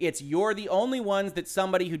 it's you're the only ones that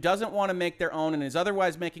somebody who doesn't want to make their own and is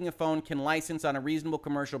otherwise making a phone can license on a reasonable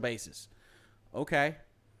commercial basis. Okay.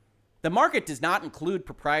 The market does not include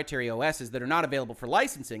proprietary OSs that are not available for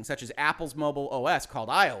licensing, such as Apple's mobile OS called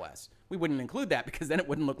iOS. We wouldn't include that because then it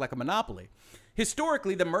wouldn't look like a monopoly.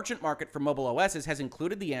 Historically, the merchant market for mobile OSs has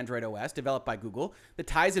included the Android OS developed by Google, the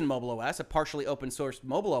Tizen mobile OS, a partially open-source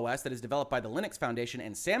mobile OS that is developed by the Linux Foundation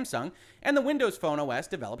and Samsung, and the Windows Phone OS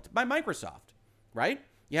developed by Microsoft, right?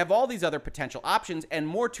 You have all these other potential options, and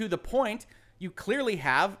more to the point, you clearly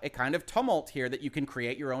have a kind of tumult here that you can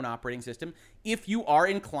create your own operating system if you are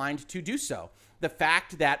inclined to do so. The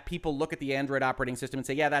fact that people look at the Android operating system and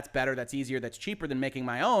say, yeah, that's better, that's easier, that's cheaper than making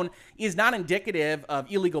my own, is not indicative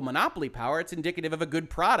of illegal monopoly power. It's indicative of a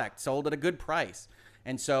good product sold at a good price.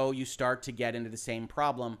 And so you start to get into the same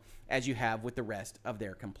problem as you have with the rest of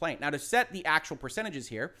their complaint. Now, to set the actual percentages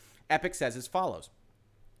here, Epic says as follows.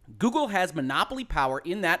 Google has monopoly power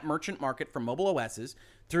in that merchant market for mobile OSs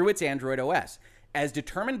through its Android OS. As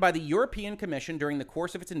determined by the European Commission during the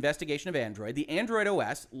course of its investigation of Android, the Android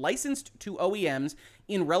OS, licensed to OEMs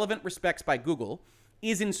in relevant respects by Google,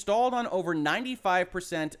 is installed on over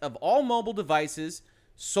 95% of all mobile devices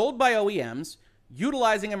sold by OEMs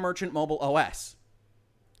utilizing a merchant mobile OS.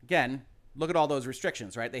 Again, look at all those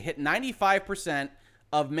restrictions, right? They hit 95%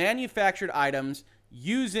 of manufactured items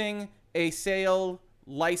using a sale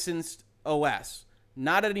licensed OS,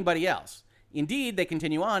 not anybody else. Indeed, they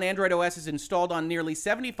continue on, Android OS is installed on nearly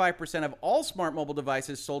 75% of all smart mobile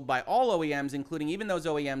devices sold by all OEMs, including even those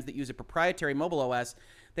OEMs that use a proprietary mobile OS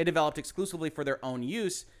they developed exclusively for their own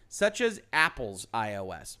use, such as Apple's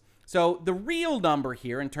iOS. So the real number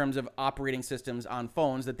here in terms of operating systems on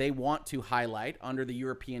phones that they want to highlight under the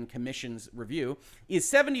European Commission's review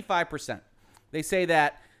is 75%. They say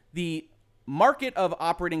that the market of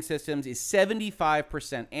operating systems is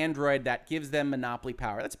 75% Android. That gives them monopoly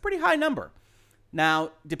power. That's a pretty high number.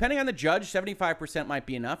 Now, depending on the judge, 75% might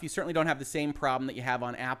be enough. You certainly don't have the same problem that you have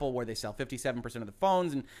on Apple where they sell 57% of the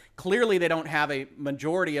phones, and clearly they don't have a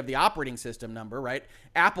majority of the operating system number, right?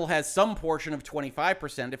 Apple has some portion of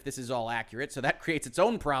 25% if this is all accurate, so that creates its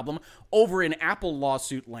own problem over in Apple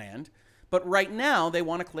lawsuit land. But right now, they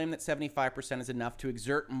want to claim that 75% is enough to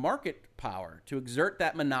exert market power, to exert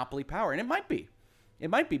that monopoly power. And it might be. It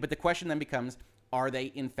might be. But the question then becomes, are they,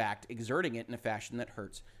 in fact, exerting it in a fashion that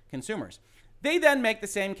hurts consumers? They then make the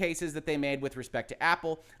same cases that they made with respect to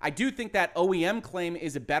Apple. I do think that OEM claim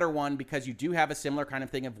is a better one because you do have a similar kind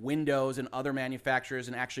of thing of Windows and other manufacturers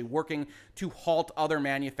and actually working to halt other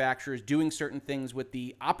manufacturers doing certain things with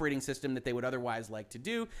the operating system that they would otherwise like to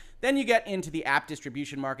do. Then you get into the app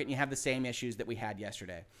distribution market and you have the same issues that we had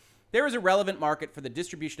yesterday. There is a relevant market for the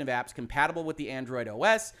distribution of apps compatible with the Android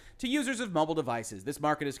OS to users of mobile devices. This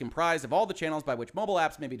market is comprised of all the channels by which mobile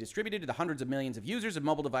apps may be distributed to the hundreds of millions of users of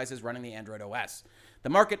mobile devices running the Android OS. The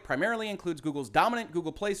market primarily includes Google's dominant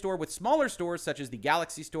Google Play Store with smaller stores such as the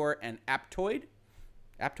Galaxy Store and Aptoide,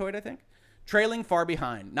 I think, trailing far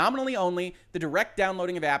behind. Nominally only, the direct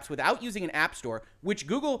downloading of apps without using an app store, which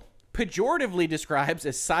Google pejoratively describes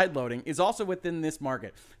as sideloading, is also within this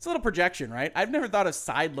market. It's a little projection, right? I've never thought of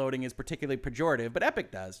sideloading as particularly pejorative, but Epic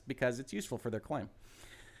does because it's useful for their claim.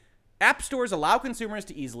 App stores allow consumers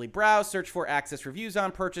to easily browse, search for, access reviews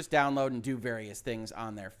on, purchase, download, and do various things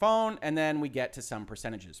on their phone, and then we get to some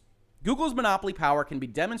percentages. Google's monopoly power can be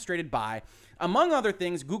demonstrated by, among other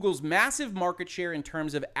things, Google's massive market share in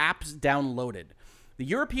terms of apps downloaded. The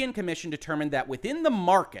European Commission determined that within the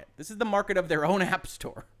market, this is the market of their own app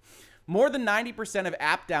store, more than 90% of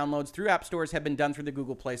app downloads through app stores have been done through the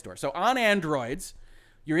Google Play Store. So on Androids,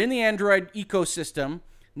 you're in the Android ecosystem,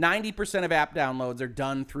 90% of app downloads are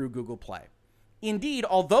done through Google Play. Indeed,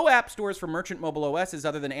 although app stores for merchant mobile OSs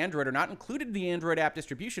other than Android are not included in the Android app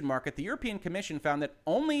distribution market, the European Commission found that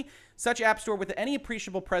only such app store with any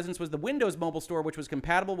appreciable presence was the Windows Mobile Store, which was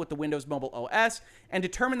compatible with the Windows Mobile OS, and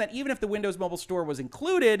determined that even if the Windows Mobile Store was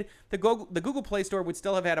included, the Google Play Store would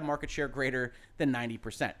still have had a market share greater than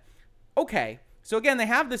 90%. Okay, so again, they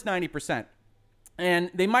have this 90%,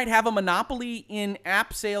 and they might have a monopoly in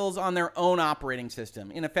app sales on their own operating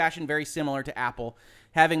system in a fashion very similar to Apple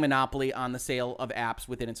having monopoly on the sale of apps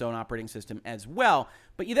within its own operating system as well.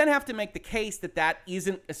 But you then have to make the case that that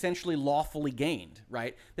isn't essentially lawfully gained,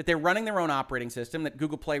 right? That they're running their own operating system, that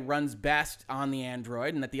Google Play runs best on the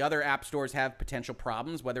Android, and that the other app stores have potential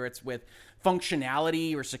problems, whether it's with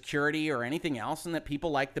functionality or security or anything else, and that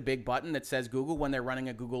people like the big button that says Google when they're running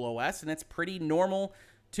a Google OS, and it's pretty normal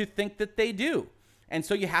to think that they do. And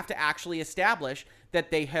so you have to actually establish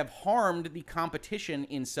that they have harmed the competition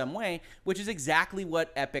in some way, which is exactly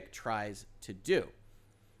what Epic tries to do.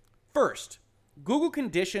 First, Google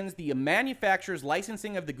conditions the manufacturer's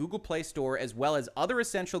licensing of the Google Play Store as well as other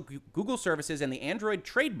essential Google services and the Android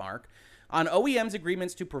trademark on OEM's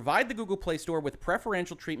agreements to provide the Google Play Store with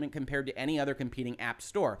preferential treatment compared to any other competing app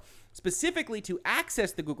store. Specifically, to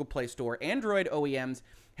access the Google Play Store, Android OEMs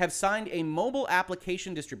have signed a mobile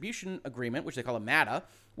application distribution agreement, which they call a MATA,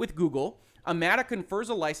 with Google. A MATA confers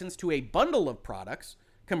a license to a bundle of products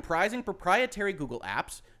comprising proprietary Google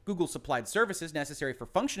apps, Google-supplied services necessary for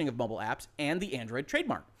functioning of mobile apps, and the Android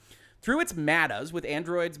trademark. Through its MATAs with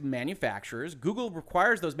Android's manufacturers, Google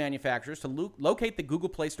requires those manufacturers to locate the Google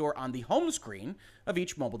Play Store on the home screen of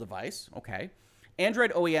each mobile device. Okay.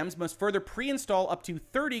 Android OEMs must further pre-install up to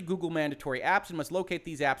 30 Google mandatory apps and must locate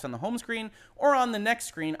these apps on the home screen or on the next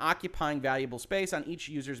screen, occupying valuable space on each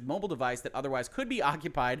user's mobile device that otherwise could be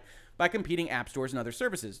occupied by competing app stores and other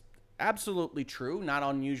services. Absolutely true, not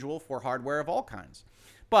unusual for hardware of all kinds.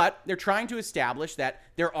 But they're trying to establish that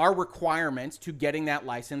there are requirements to getting that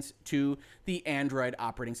license to the Android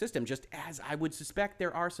operating system, just as I would suspect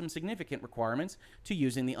there are some significant requirements to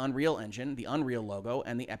using the Unreal Engine, the Unreal logo,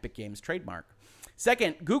 and the Epic Games trademark.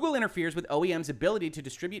 Second, Google interferes with OEM's ability to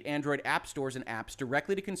distribute Android app stores and apps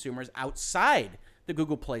directly to consumers outside the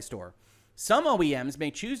Google Play Store. Some OEMs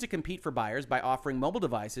may choose to compete for buyers by offering mobile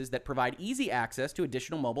devices that provide easy access to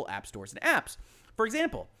additional mobile app stores and apps. For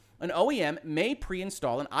example, an OEM may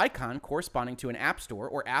pre-install an icon corresponding to an app store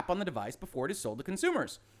or app on the device before it is sold to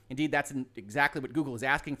consumers. Indeed, that's exactly what Google is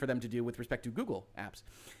asking for them to do with respect to Google apps.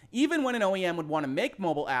 Even when an OEM would want to make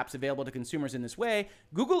mobile apps available to consumers in this way,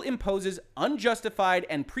 Google imposes unjustified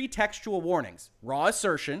and pretextual warnings, raw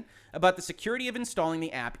assertion, about the security of installing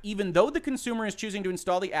the app, even though the consumer is choosing to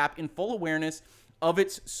install the app in full awareness of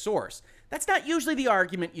its source. That's not usually the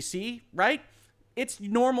argument you see, right? It's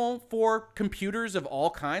normal for computers of all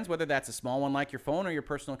kinds, whether that's a small one like your phone or your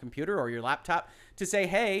personal computer or your laptop, to say,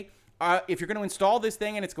 hey, if you're going to install this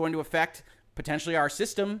thing and it's going to affect potentially our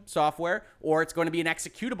system software, or it's going to be an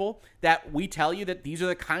executable, that we tell you that these are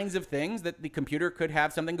the kinds of things that the computer could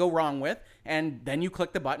have something go wrong with, and then you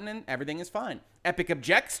click the button and everything is fine. Epic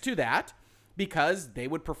objects to that because they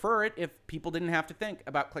would prefer it if people didn't have to think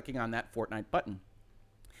about clicking on that Fortnite button.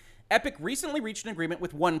 Epic recently reached an agreement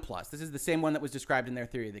with OnePlus. This is the same one that was described in their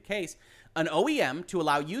theory of the case, an OEM, to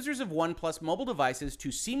allow users of OnePlus mobile devices to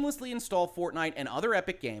seamlessly install Fortnite and other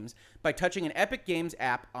Epic games by touching an Epic Games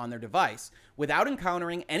app on their device without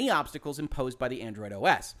encountering any obstacles imposed by the Android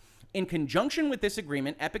OS. In conjunction with this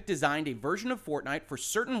agreement, Epic designed a version of Fortnite for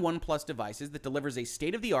certain OnePlus devices that delivers a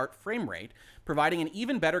state-of-the-art frame rate, providing an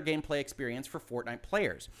even better gameplay experience for Fortnite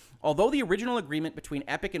players. Although the original agreement between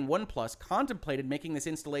Epic and OnePlus contemplated making this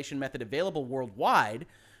installation method available worldwide,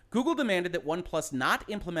 Google demanded that OnePlus not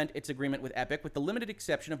implement its agreement with Epic with the limited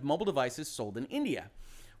exception of mobile devices sold in India.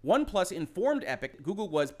 OnePlus informed Epic Google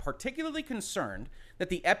was particularly concerned that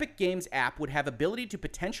the Epic Games app would have ability to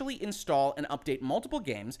potentially install and update multiple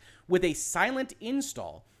games with a silent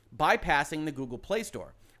install, bypassing the Google Play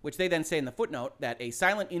Store, which they then say in the footnote that a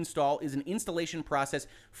silent install is an installation process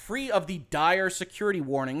free of the dire security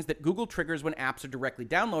warnings that Google triggers when apps are directly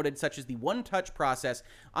downloaded, such as the one-touch process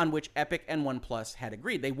on which Epic and OnePlus had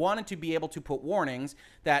agreed. They wanted to be able to put warnings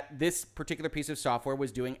that this particular piece of software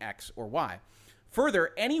was doing X or Y.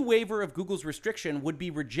 Further, any waiver of Google's restriction would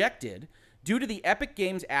be rejected due to the Epic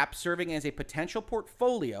Games app serving as a potential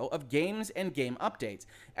portfolio of games and game updates.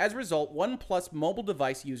 As a result, OnePlus mobile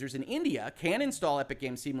device users in India can install Epic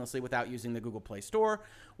Games seamlessly without using the Google Play Store,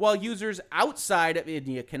 while users outside of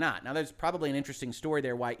India cannot. Now, there's probably an interesting story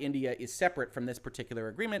there why India is separate from this particular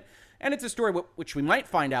agreement, and it's a story which we might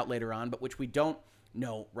find out later on, but which we don't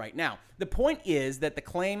know right now. The point is that the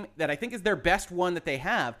claim that I think is their best one that they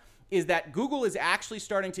have is that Google is actually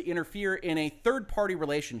starting to interfere in a third-party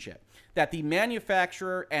relationship, that the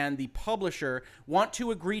manufacturer and the publisher want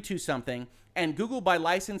to agree to something, and Google, by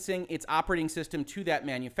licensing its operating system to that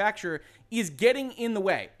manufacturer, is getting in the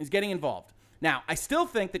way, is getting involved. Now, I still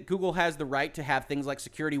think that Google has the right to have things like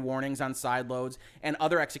security warnings on sideloads and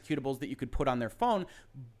other executables that you could put on their phone,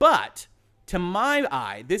 but to my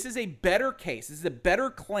eye, this is a better case. This is a better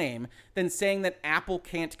claim than saying that Apple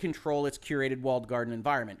can't control its curated walled garden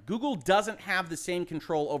environment. Google doesn't have the same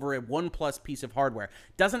control over a OnePlus piece of hardware,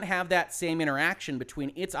 doesn't have that same interaction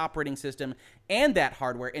between its operating system and that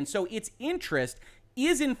hardware, and so its interest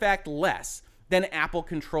is in fact less than Apple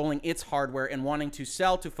controlling its hardware and wanting to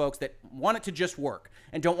sell to folks that want it to just work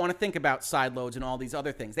and don't want to think about sideloads and all these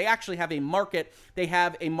other things. They actually have a market, they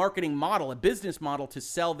have a marketing model, a business model to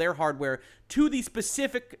sell their hardware to the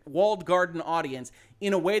specific walled garden audience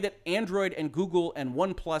in a way that Android and Google and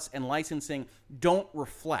OnePlus and licensing don't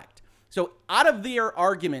reflect. So out of their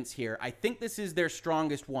arguments here, I think this is their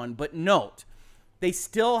strongest one, but note, they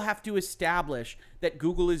still have to establish that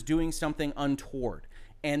Google is doing something untoward.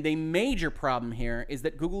 And the major problem here is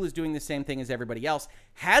that Google is doing the same thing as everybody else,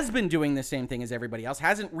 has been doing the same thing as everybody else,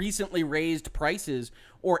 hasn't recently raised prices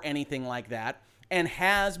or anything like that, and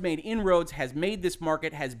has made inroads, has made this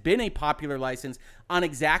market, has been a popular license on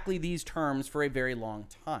exactly these terms for a very long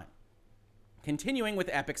time. Continuing with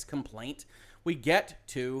Epic's complaint, we get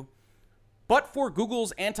to, but for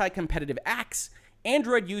Google's anti-competitive acts,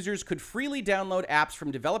 Android users could freely download apps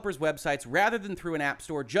from developers' websites rather than through an app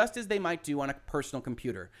store, just as they might do on a personal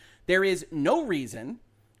computer. There is no reason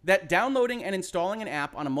that downloading and installing an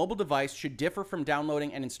app on a mobile device should differ from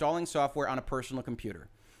downloading and installing software on a personal computer.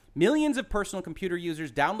 Millions of personal computer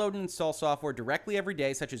users download and install software directly every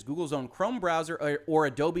day, such as Google's own Chrome browser or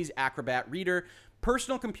Adobe's Acrobat Reader.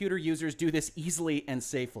 Personal computer users do this easily and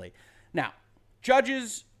safely. Now,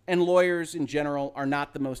 judges and lawyers in general are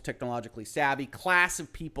not the most technologically savvy class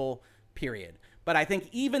of people, period. But I think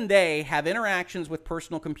even they have interactions with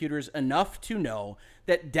personal computers enough to know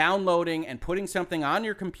that downloading and putting something on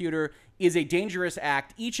your computer is a dangerous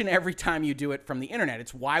act each and every time you do it from the internet.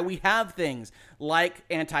 It's why we have things like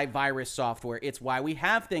antivirus software. It's why we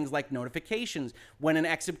have things like notifications when an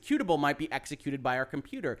executable might be executed by our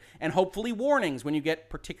computer, and hopefully warnings when you get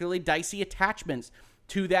particularly dicey attachments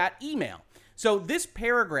to that email. So this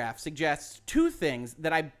paragraph suggests two things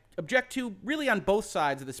that I object to really on both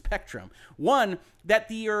sides of the spectrum. One, that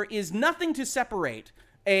there is nothing to separate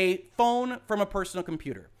a phone from a personal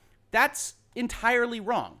computer. That's entirely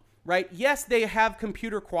wrong, right? Yes, they have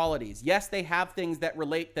computer qualities. Yes, they have things that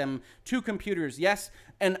relate them to computers. Yes,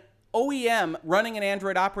 an OEM running an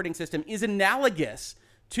Android operating system is analogous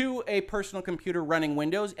to a personal computer running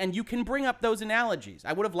Windows, and you can bring up those analogies.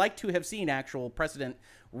 I would have liked to have seen actual precedent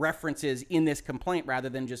references in this complaint rather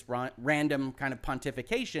than just random kind of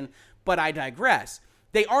pontification, but I digress.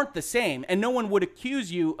 They aren't the same, and no one would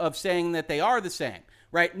accuse you of saying that they are the same,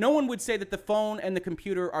 right? No one would say that the phone and the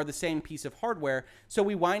computer are the same piece of hardware, so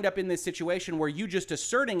we wind up in this situation where you just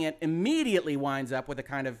asserting it immediately winds up with a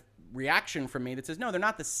kind of reaction from me that says, no, they're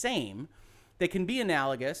not the same. They can be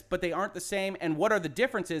analogous, but they aren't the same. And what are the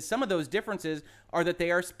differences? Some of those differences are that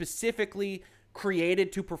they are specifically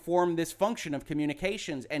created to perform this function of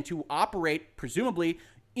communications and to operate, presumably,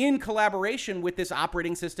 in collaboration with this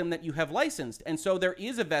operating system that you have licensed. And so there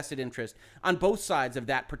is a vested interest on both sides of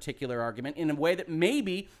that particular argument in a way that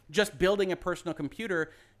maybe just building a personal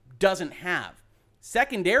computer doesn't have.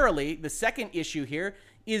 Secondarily, the second issue here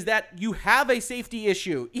is that you have a safety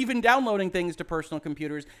issue, even downloading things to personal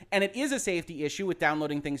computers, and it is a safety issue with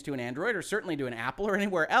downloading things to an Android or certainly to an Apple or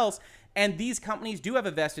anywhere else, and these companies do have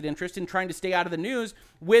a vested interest in trying to stay out of the news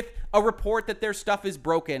with a report that their stuff is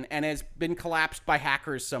broken and has been collapsed by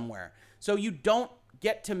hackers somewhere. So you don't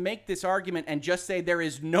get to make this argument and just say there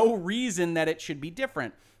is no reason that it should be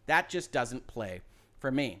different. That just doesn't play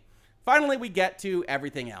for me. Finally, we get to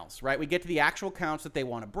everything else, right? We get to the actual counts that they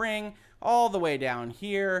want to bring all the way down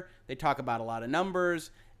here. They talk about a lot of numbers,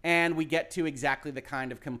 and we get to exactly the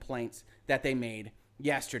kind of complaints that they made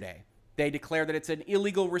yesterday. They declare that it's an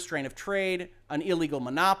illegal restraint of trade, an illegal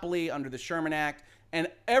monopoly under the Sherman Act, and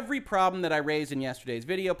every problem that I raised in yesterday's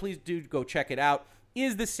video, please do go check it out,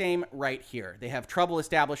 is the same right here. They have trouble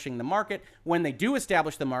establishing the market. When they do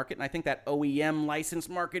establish the market, and I think that OEM license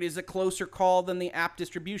market is a closer call than the app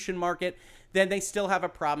distribution market, then they still have a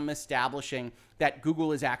problem establishing that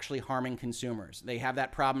Google is actually harming consumers. They have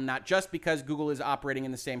that problem not just because Google is operating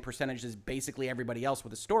in the same percentage as basically everybody else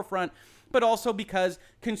with a storefront, but also because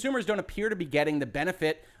consumers don't appear to be getting the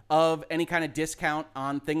benefit of any kind of discount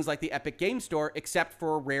on things like the Epic Game Store, except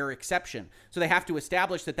for a rare exception. So they have to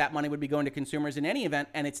establish that that money would be going to consumers in any event,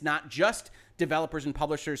 and it's not just developers and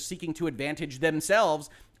publishers seeking to advantage themselves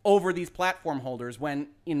over these platform holders, when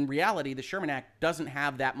in reality, the Sherman Act doesn't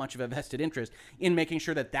have that much of a vested interest in making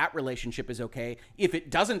sure that that relationship is okay if it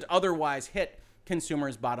doesn't otherwise hit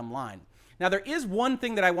consumers' bottom line. Now, there is one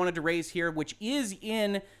thing that I wanted to raise here, which is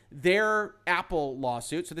in their Apple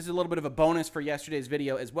lawsuit. So this is a little bit of a bonus for yesterday's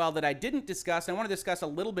video as well that I didn't discuss. I want to discuss a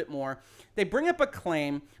little bit more. They bring up a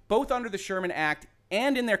claim, both under the Sherman Act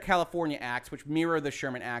and in their California acts, which mirror the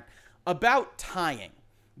Sherman Act, about tying.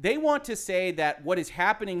 They want to say that what is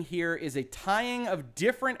happening here is a tying of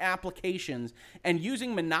different applications and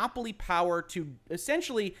using monopoly power to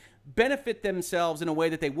essentially benefit themselves in a way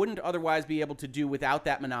that they wouldn't otherwise be able to do without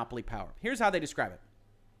that monopoly power. Here's how they describe it.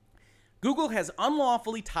 Google has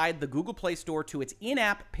unlawfully tied the Google Play Store to its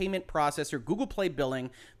in-app payment processor, Google Play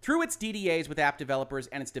Billing, through its DDAs with app developers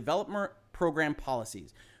and its developer program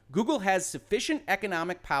policies. Google has sufficient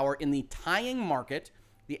economic power in the tying market,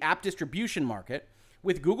 the app distribution market,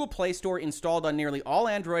 with Google Play Store installed on nearly all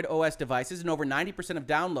Android OS devices and over 90% of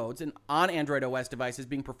downloads and on Android OS devices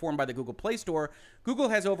being performed by the Google Play Store. Google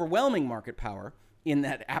has overwhelming market power in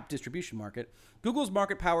that app distribution market. Google's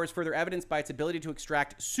market power is further evidenced by its ability to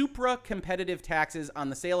extract supra-competitive taxes on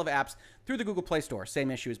the sale of apps through the Google Play Store. Same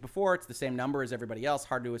issue as before. It's the same number as everybody else.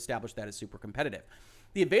 Hard to establish that as super competitive.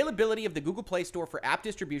 The availability of the Google Play Store for app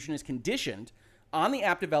distribution is conditioned on the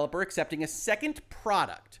app developer accepting a second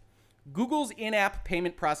product, Google's in-app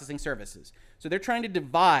payment processing services. So they're trying to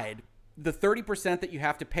divide the 30% that you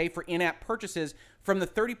have to pay for in-app purchases from the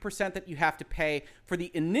 30% that you have to pay for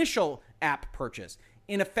the initial app purchase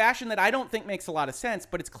in a fashion that I don't think makes a lot of sense,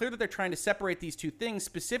 but it's clear that they're trying to separate these two things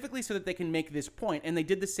specifically so that they can make this point, and they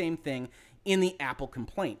did the same thing in the Apple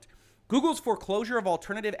complaint. Google's foreclosure of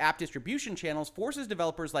alternative app distribution channels forces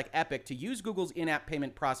developers like Epic to use Google's in-app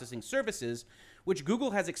payment processing services, which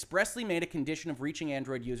Google has expressly made a condition of reaching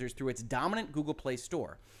Android users through its dominant Google Play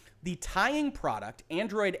Store. The tying product,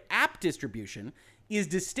 Android app distribution, is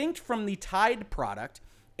distinct from the tied product,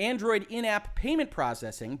 Android in-app payment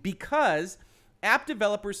processing, because app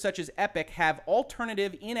developers such as Epic have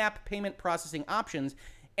alternative in-app payment processing options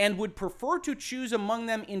and would prefer to choose among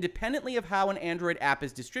them independently of how an Android app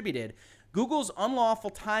is distributed. Google's unlawful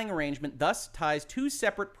tying arrangement thus ties two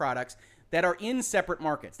separate products that are in separate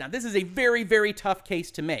markets. Now, this is a very, very tough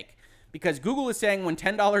case to make because Google is saying when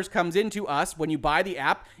 $10 comes into us, when you buy the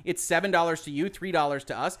app, it's $7 to you, $3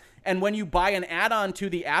 to us. And when you buy an add-on to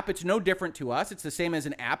the app, it's no different to us. It's the same as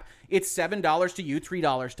an app. It's $7 to you,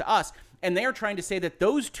 $3 to us. And they are trying to say that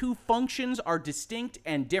those two functions are distinct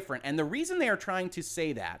and different. And the reason they are trying to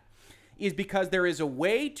say that is because there is a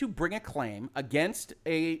way to bring a claim against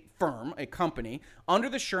a firm, a company, under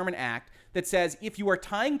the Sherman Act that says if you are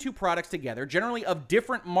tying two products together, generally of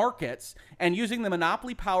different markets, and using the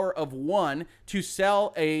monopoly power of one to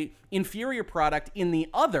sell a inferior product in the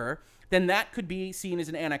other, then that could be seen as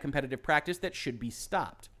an anti-competitive practice that should be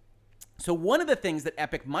stopped. So one of the things that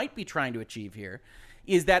Epic might be trying to achieve here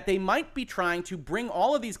is that they might be trying to bring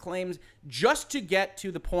all of these claims just to get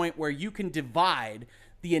to the point where you can divide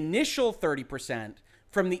the initial 30%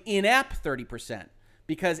 from the in-app 30%,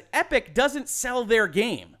 because Epic doesn't sell their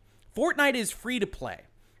game. Fortnite is free to play.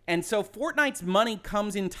 And so Fortnite's money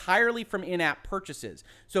comes entirely from in-app purchases.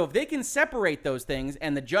 So if they can separate those things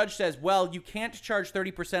and the judge says, well, you can't charge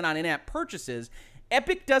 30% on in-app purchases,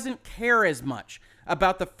 Epic doesn't care as much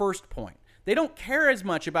about the first point. They don't care as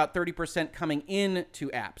much about 30% coming into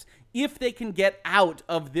apps if they can get out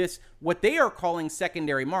of this, what they are calling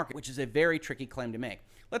secondary market, which is a very tricky claim to make.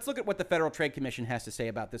 Let's look at what the Federal Trade Commission has to say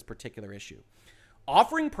about this particular issue.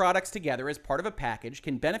 Offering products together as part of a package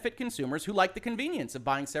can benefit consumers who like the convenience of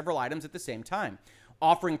buying several items at the same time.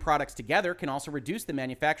 Offering products together can also reduce the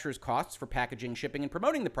manufacturer's costs for packaging, shipping, and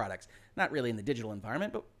promoting the products. Not really in the digital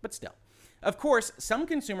environment, but still. Of course, some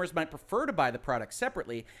consumers might prefer to buy the products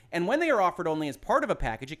separately, and when they are offered only as part of a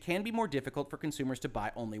package, it can be more difficult for consumers to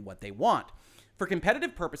buy only what they want. For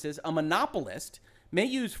competitive purposes, a monopolist may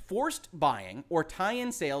use forced buying or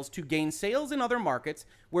tie-in sales to gain sales in other markets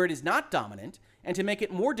where it is not dominant and to make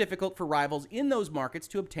it more difficult for rivals in those markets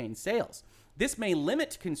to obtain sales. This may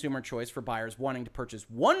limit consumer choice for buyers wanting to purchase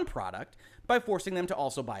one product by forcing them to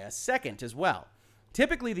also buy a second as well.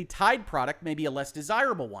 Typically, the tied product may be a less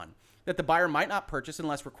desirable one that the buyer might not purchase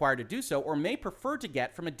unless required to do so, or may prefer to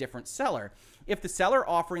get from a different seller. If the seller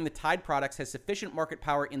offering the tied products has sufficient market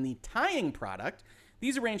power in the tying product,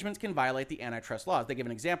 these arrangements can violate the antitrust laws. They give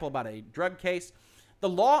an example about a drug case. The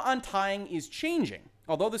law on tying is changing.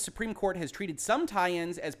 Although the Supreme Court has treated some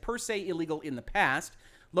tie-ins as per se illegal in the past,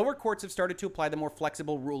 lower courts have started to apply the more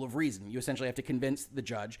flexible rule of reason. You essentially have to convince the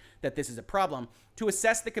judge that this is a problem to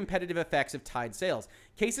assess the competitive effects of tied sales.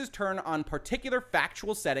 Cases turn on particular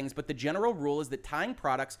factual settings, but the general rule is that tying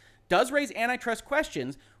products does raise antitrust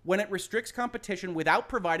questions when it restricts competition without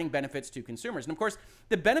providing benefits to consumers. And of course,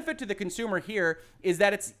 the benefit to the consumer here is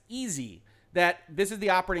that it's easy, that this is the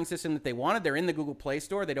operating system that they wanted. They're in the Google Play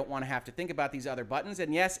Store. They don't want to have to think about these other buttons.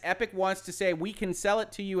 And yes, Epic wants to say we can sell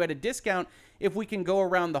it to you at a discount if we can go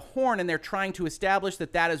around the horn, and they're trying to establish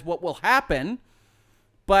that that is what will happen.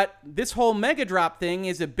 But this whole mega drop thing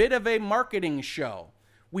is a bit of a marketing show.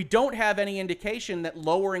 We don't have any indication that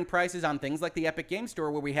lowering prices on things like the Epic Game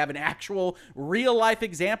Store, where we have an actual real-life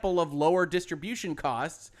example of lower distribution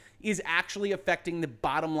costs, is actually affecting the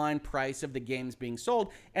bottom line price of the games being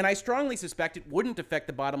sold. And I strongly suspect it wouldn't affect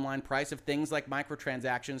the bottom line price of things like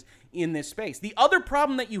microtransactions in this space. The other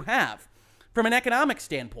problem that you have from an economic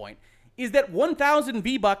standpoint is that 1,000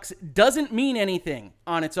 V-Bucks doesn't mean anything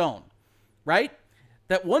on its own, right?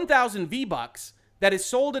 That 1,000 V-Bucks that is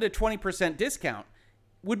sold at a 20% discount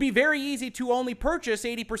would be very easy to only purchase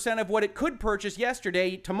 80% of what it could purchase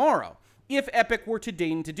yesterday, tomorrow, if Epic were to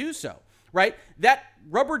deign to do so, right? That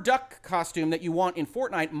rubber duck costume that you want in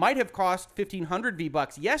Fortnite might have cost 1,500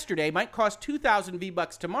 V-Bucks yesterday, might cost 2,000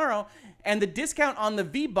 V-Bucks tomorrow, and the discount on the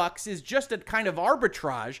V-Bucks is just a kind of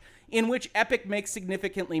arbitrage in which Epic makes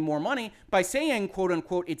significantly more money by saying, quote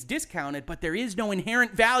unquote, it's discounted, but there is no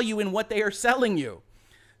inherent value in what they are selling you.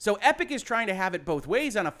 So Epic is trying to have it both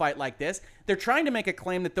ways on a fight like this. They're trying to make a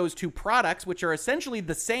claim that those two products, which are essentially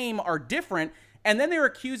the same, are different, and then they're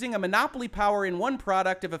accusing a monopoly power in one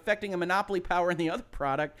product of affecting a monopoly power in the other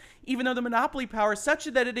product, even though the monopoly power, such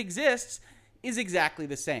that it exists, is exactly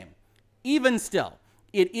the same. Even still,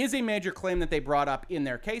 it is a major claim that they brought up in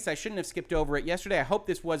their case. I shouldn't have skipped over it yesterday. I hope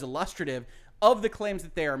this was illustrative of the claims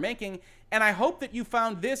that they are making, and I hope that you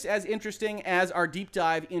found this as interesting as our deep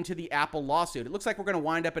dive into the Apple lawsuit. It looks like we're going to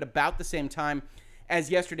wind up at about the same time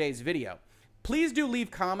as yesterday's video. Please do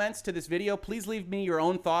leave comments to this video. Please leave me your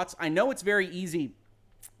own thoughts. I know it's very easy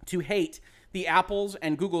to hate the Apples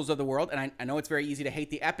and Googles of the world, and I know it's very easy to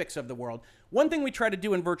hate the Epics of the world. One thing we try to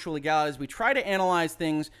do in virtual legality is we try to analyze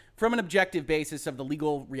things from an objective basis of the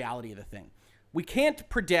legal reality of the thing. We can't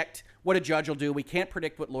predict what a judge will do. We can't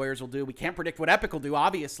predict what lawyers will do. We can't predict what Epic will do,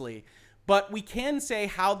 obviously. But we can say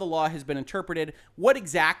how the law has been interpreted, what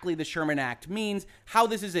exactly the Sherman Act means, how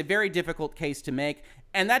this is a very difficult case to make.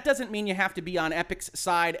 And that doesn't mean you have to be on Epic's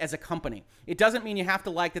side as a company. It doesn't mean you have to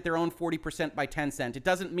like that they're owned 40% by Tencent. It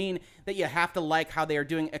doesn't mean that you have to like how they are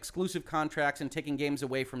doing exclusive contracts and taking games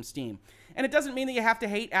away from Steam. And it doesn't mean that you have to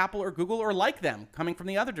hate Apple or Google or like them coming from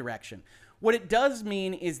the other direction. What it does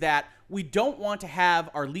mean is that we don't want to have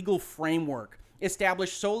our legal framework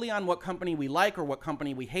established solely on what company we like or what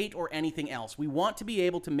company we hate or anything else. We want to be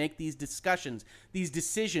able to make these discussions, these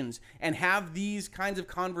decisions, and have these kinds of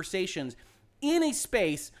conversations in a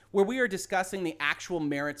space where we are discussing the actual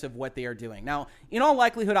merits of what they are doing. Now, in all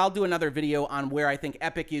likelihood, I'll do another video on where I think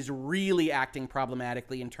Epic is really acting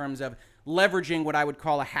problematically in terms of leveraging what I would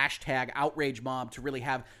call a hashtag outrage mob to really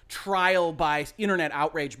have trial by internet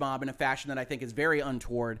outrage mob in a fashion that I think is very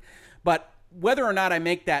untoward. But whether or not I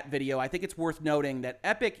make that video, I think it's worth noting that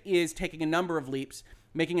Epic is taking a number of leaps,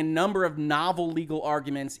 making a number of novel legal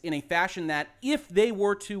arguments in a fashion that, if they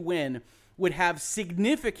were to win, would have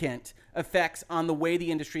significant effects on the way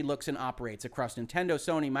the industry looks and operates across Nintendo,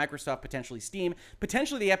 Sony, Microsoft, potentially Steam,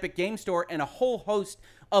 potentially the Epic Game Store, and a whole host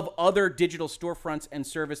of other digital storefronts and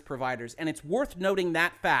service providers. And it's worth noting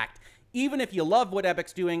that fact, even if you love what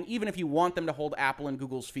Epic's doing, even if you want them to hold Apple and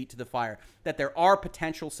Google's feet to the fire, that there are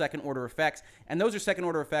potential second-order effects, and those are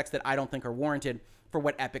second-order effects that I don't think are warranted for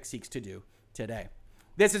what Epic seeks to do today.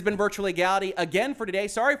 This has been Virtual Legality again for today.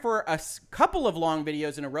 Sorry for a couple of long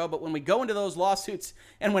videos in a row, but when we go into those lawsuits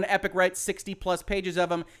and when Epic writes 60-plus pages of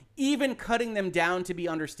them, even cutting them down to be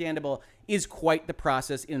understandable is quite the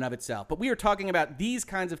process in and of itself. But we are talking about these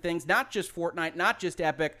kinds of things, not just Fortnite, not just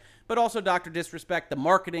Epic, but also Dr. Disrespect, the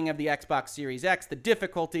marketing of the Xbox Series X, the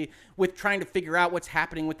difficulty with trying to figure out what's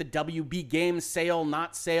happening with the WB Games sale,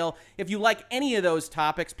 not sale. If you like any of those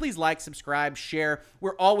topics, please like, subscribe, share.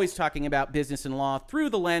 We're always talking about business and law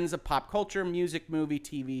through the lens of pop culture, music, movie,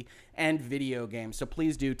 TV, and video games. So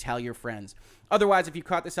please do tell your friends. Otherwise, if you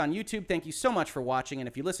caught this on YouTube, thank you so much for watching. And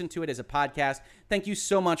if you listen to it as a podcast, thank you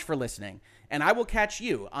so much for listening. And I will catch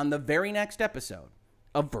you on the very next episode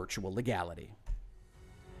of Virtual Legality.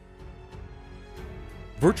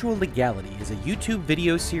 Virtual Legality is a YouTube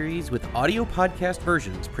video series with audio podcast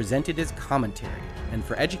versions presented as commentary and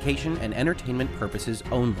for education and entertainment purposes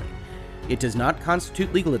only. It does not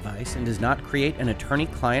constitute legal advice and does not create an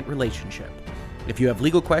attorney-client relationship. If you have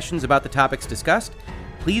legal questions about the topics discussed,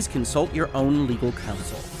 please consult your own legal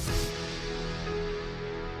counsel.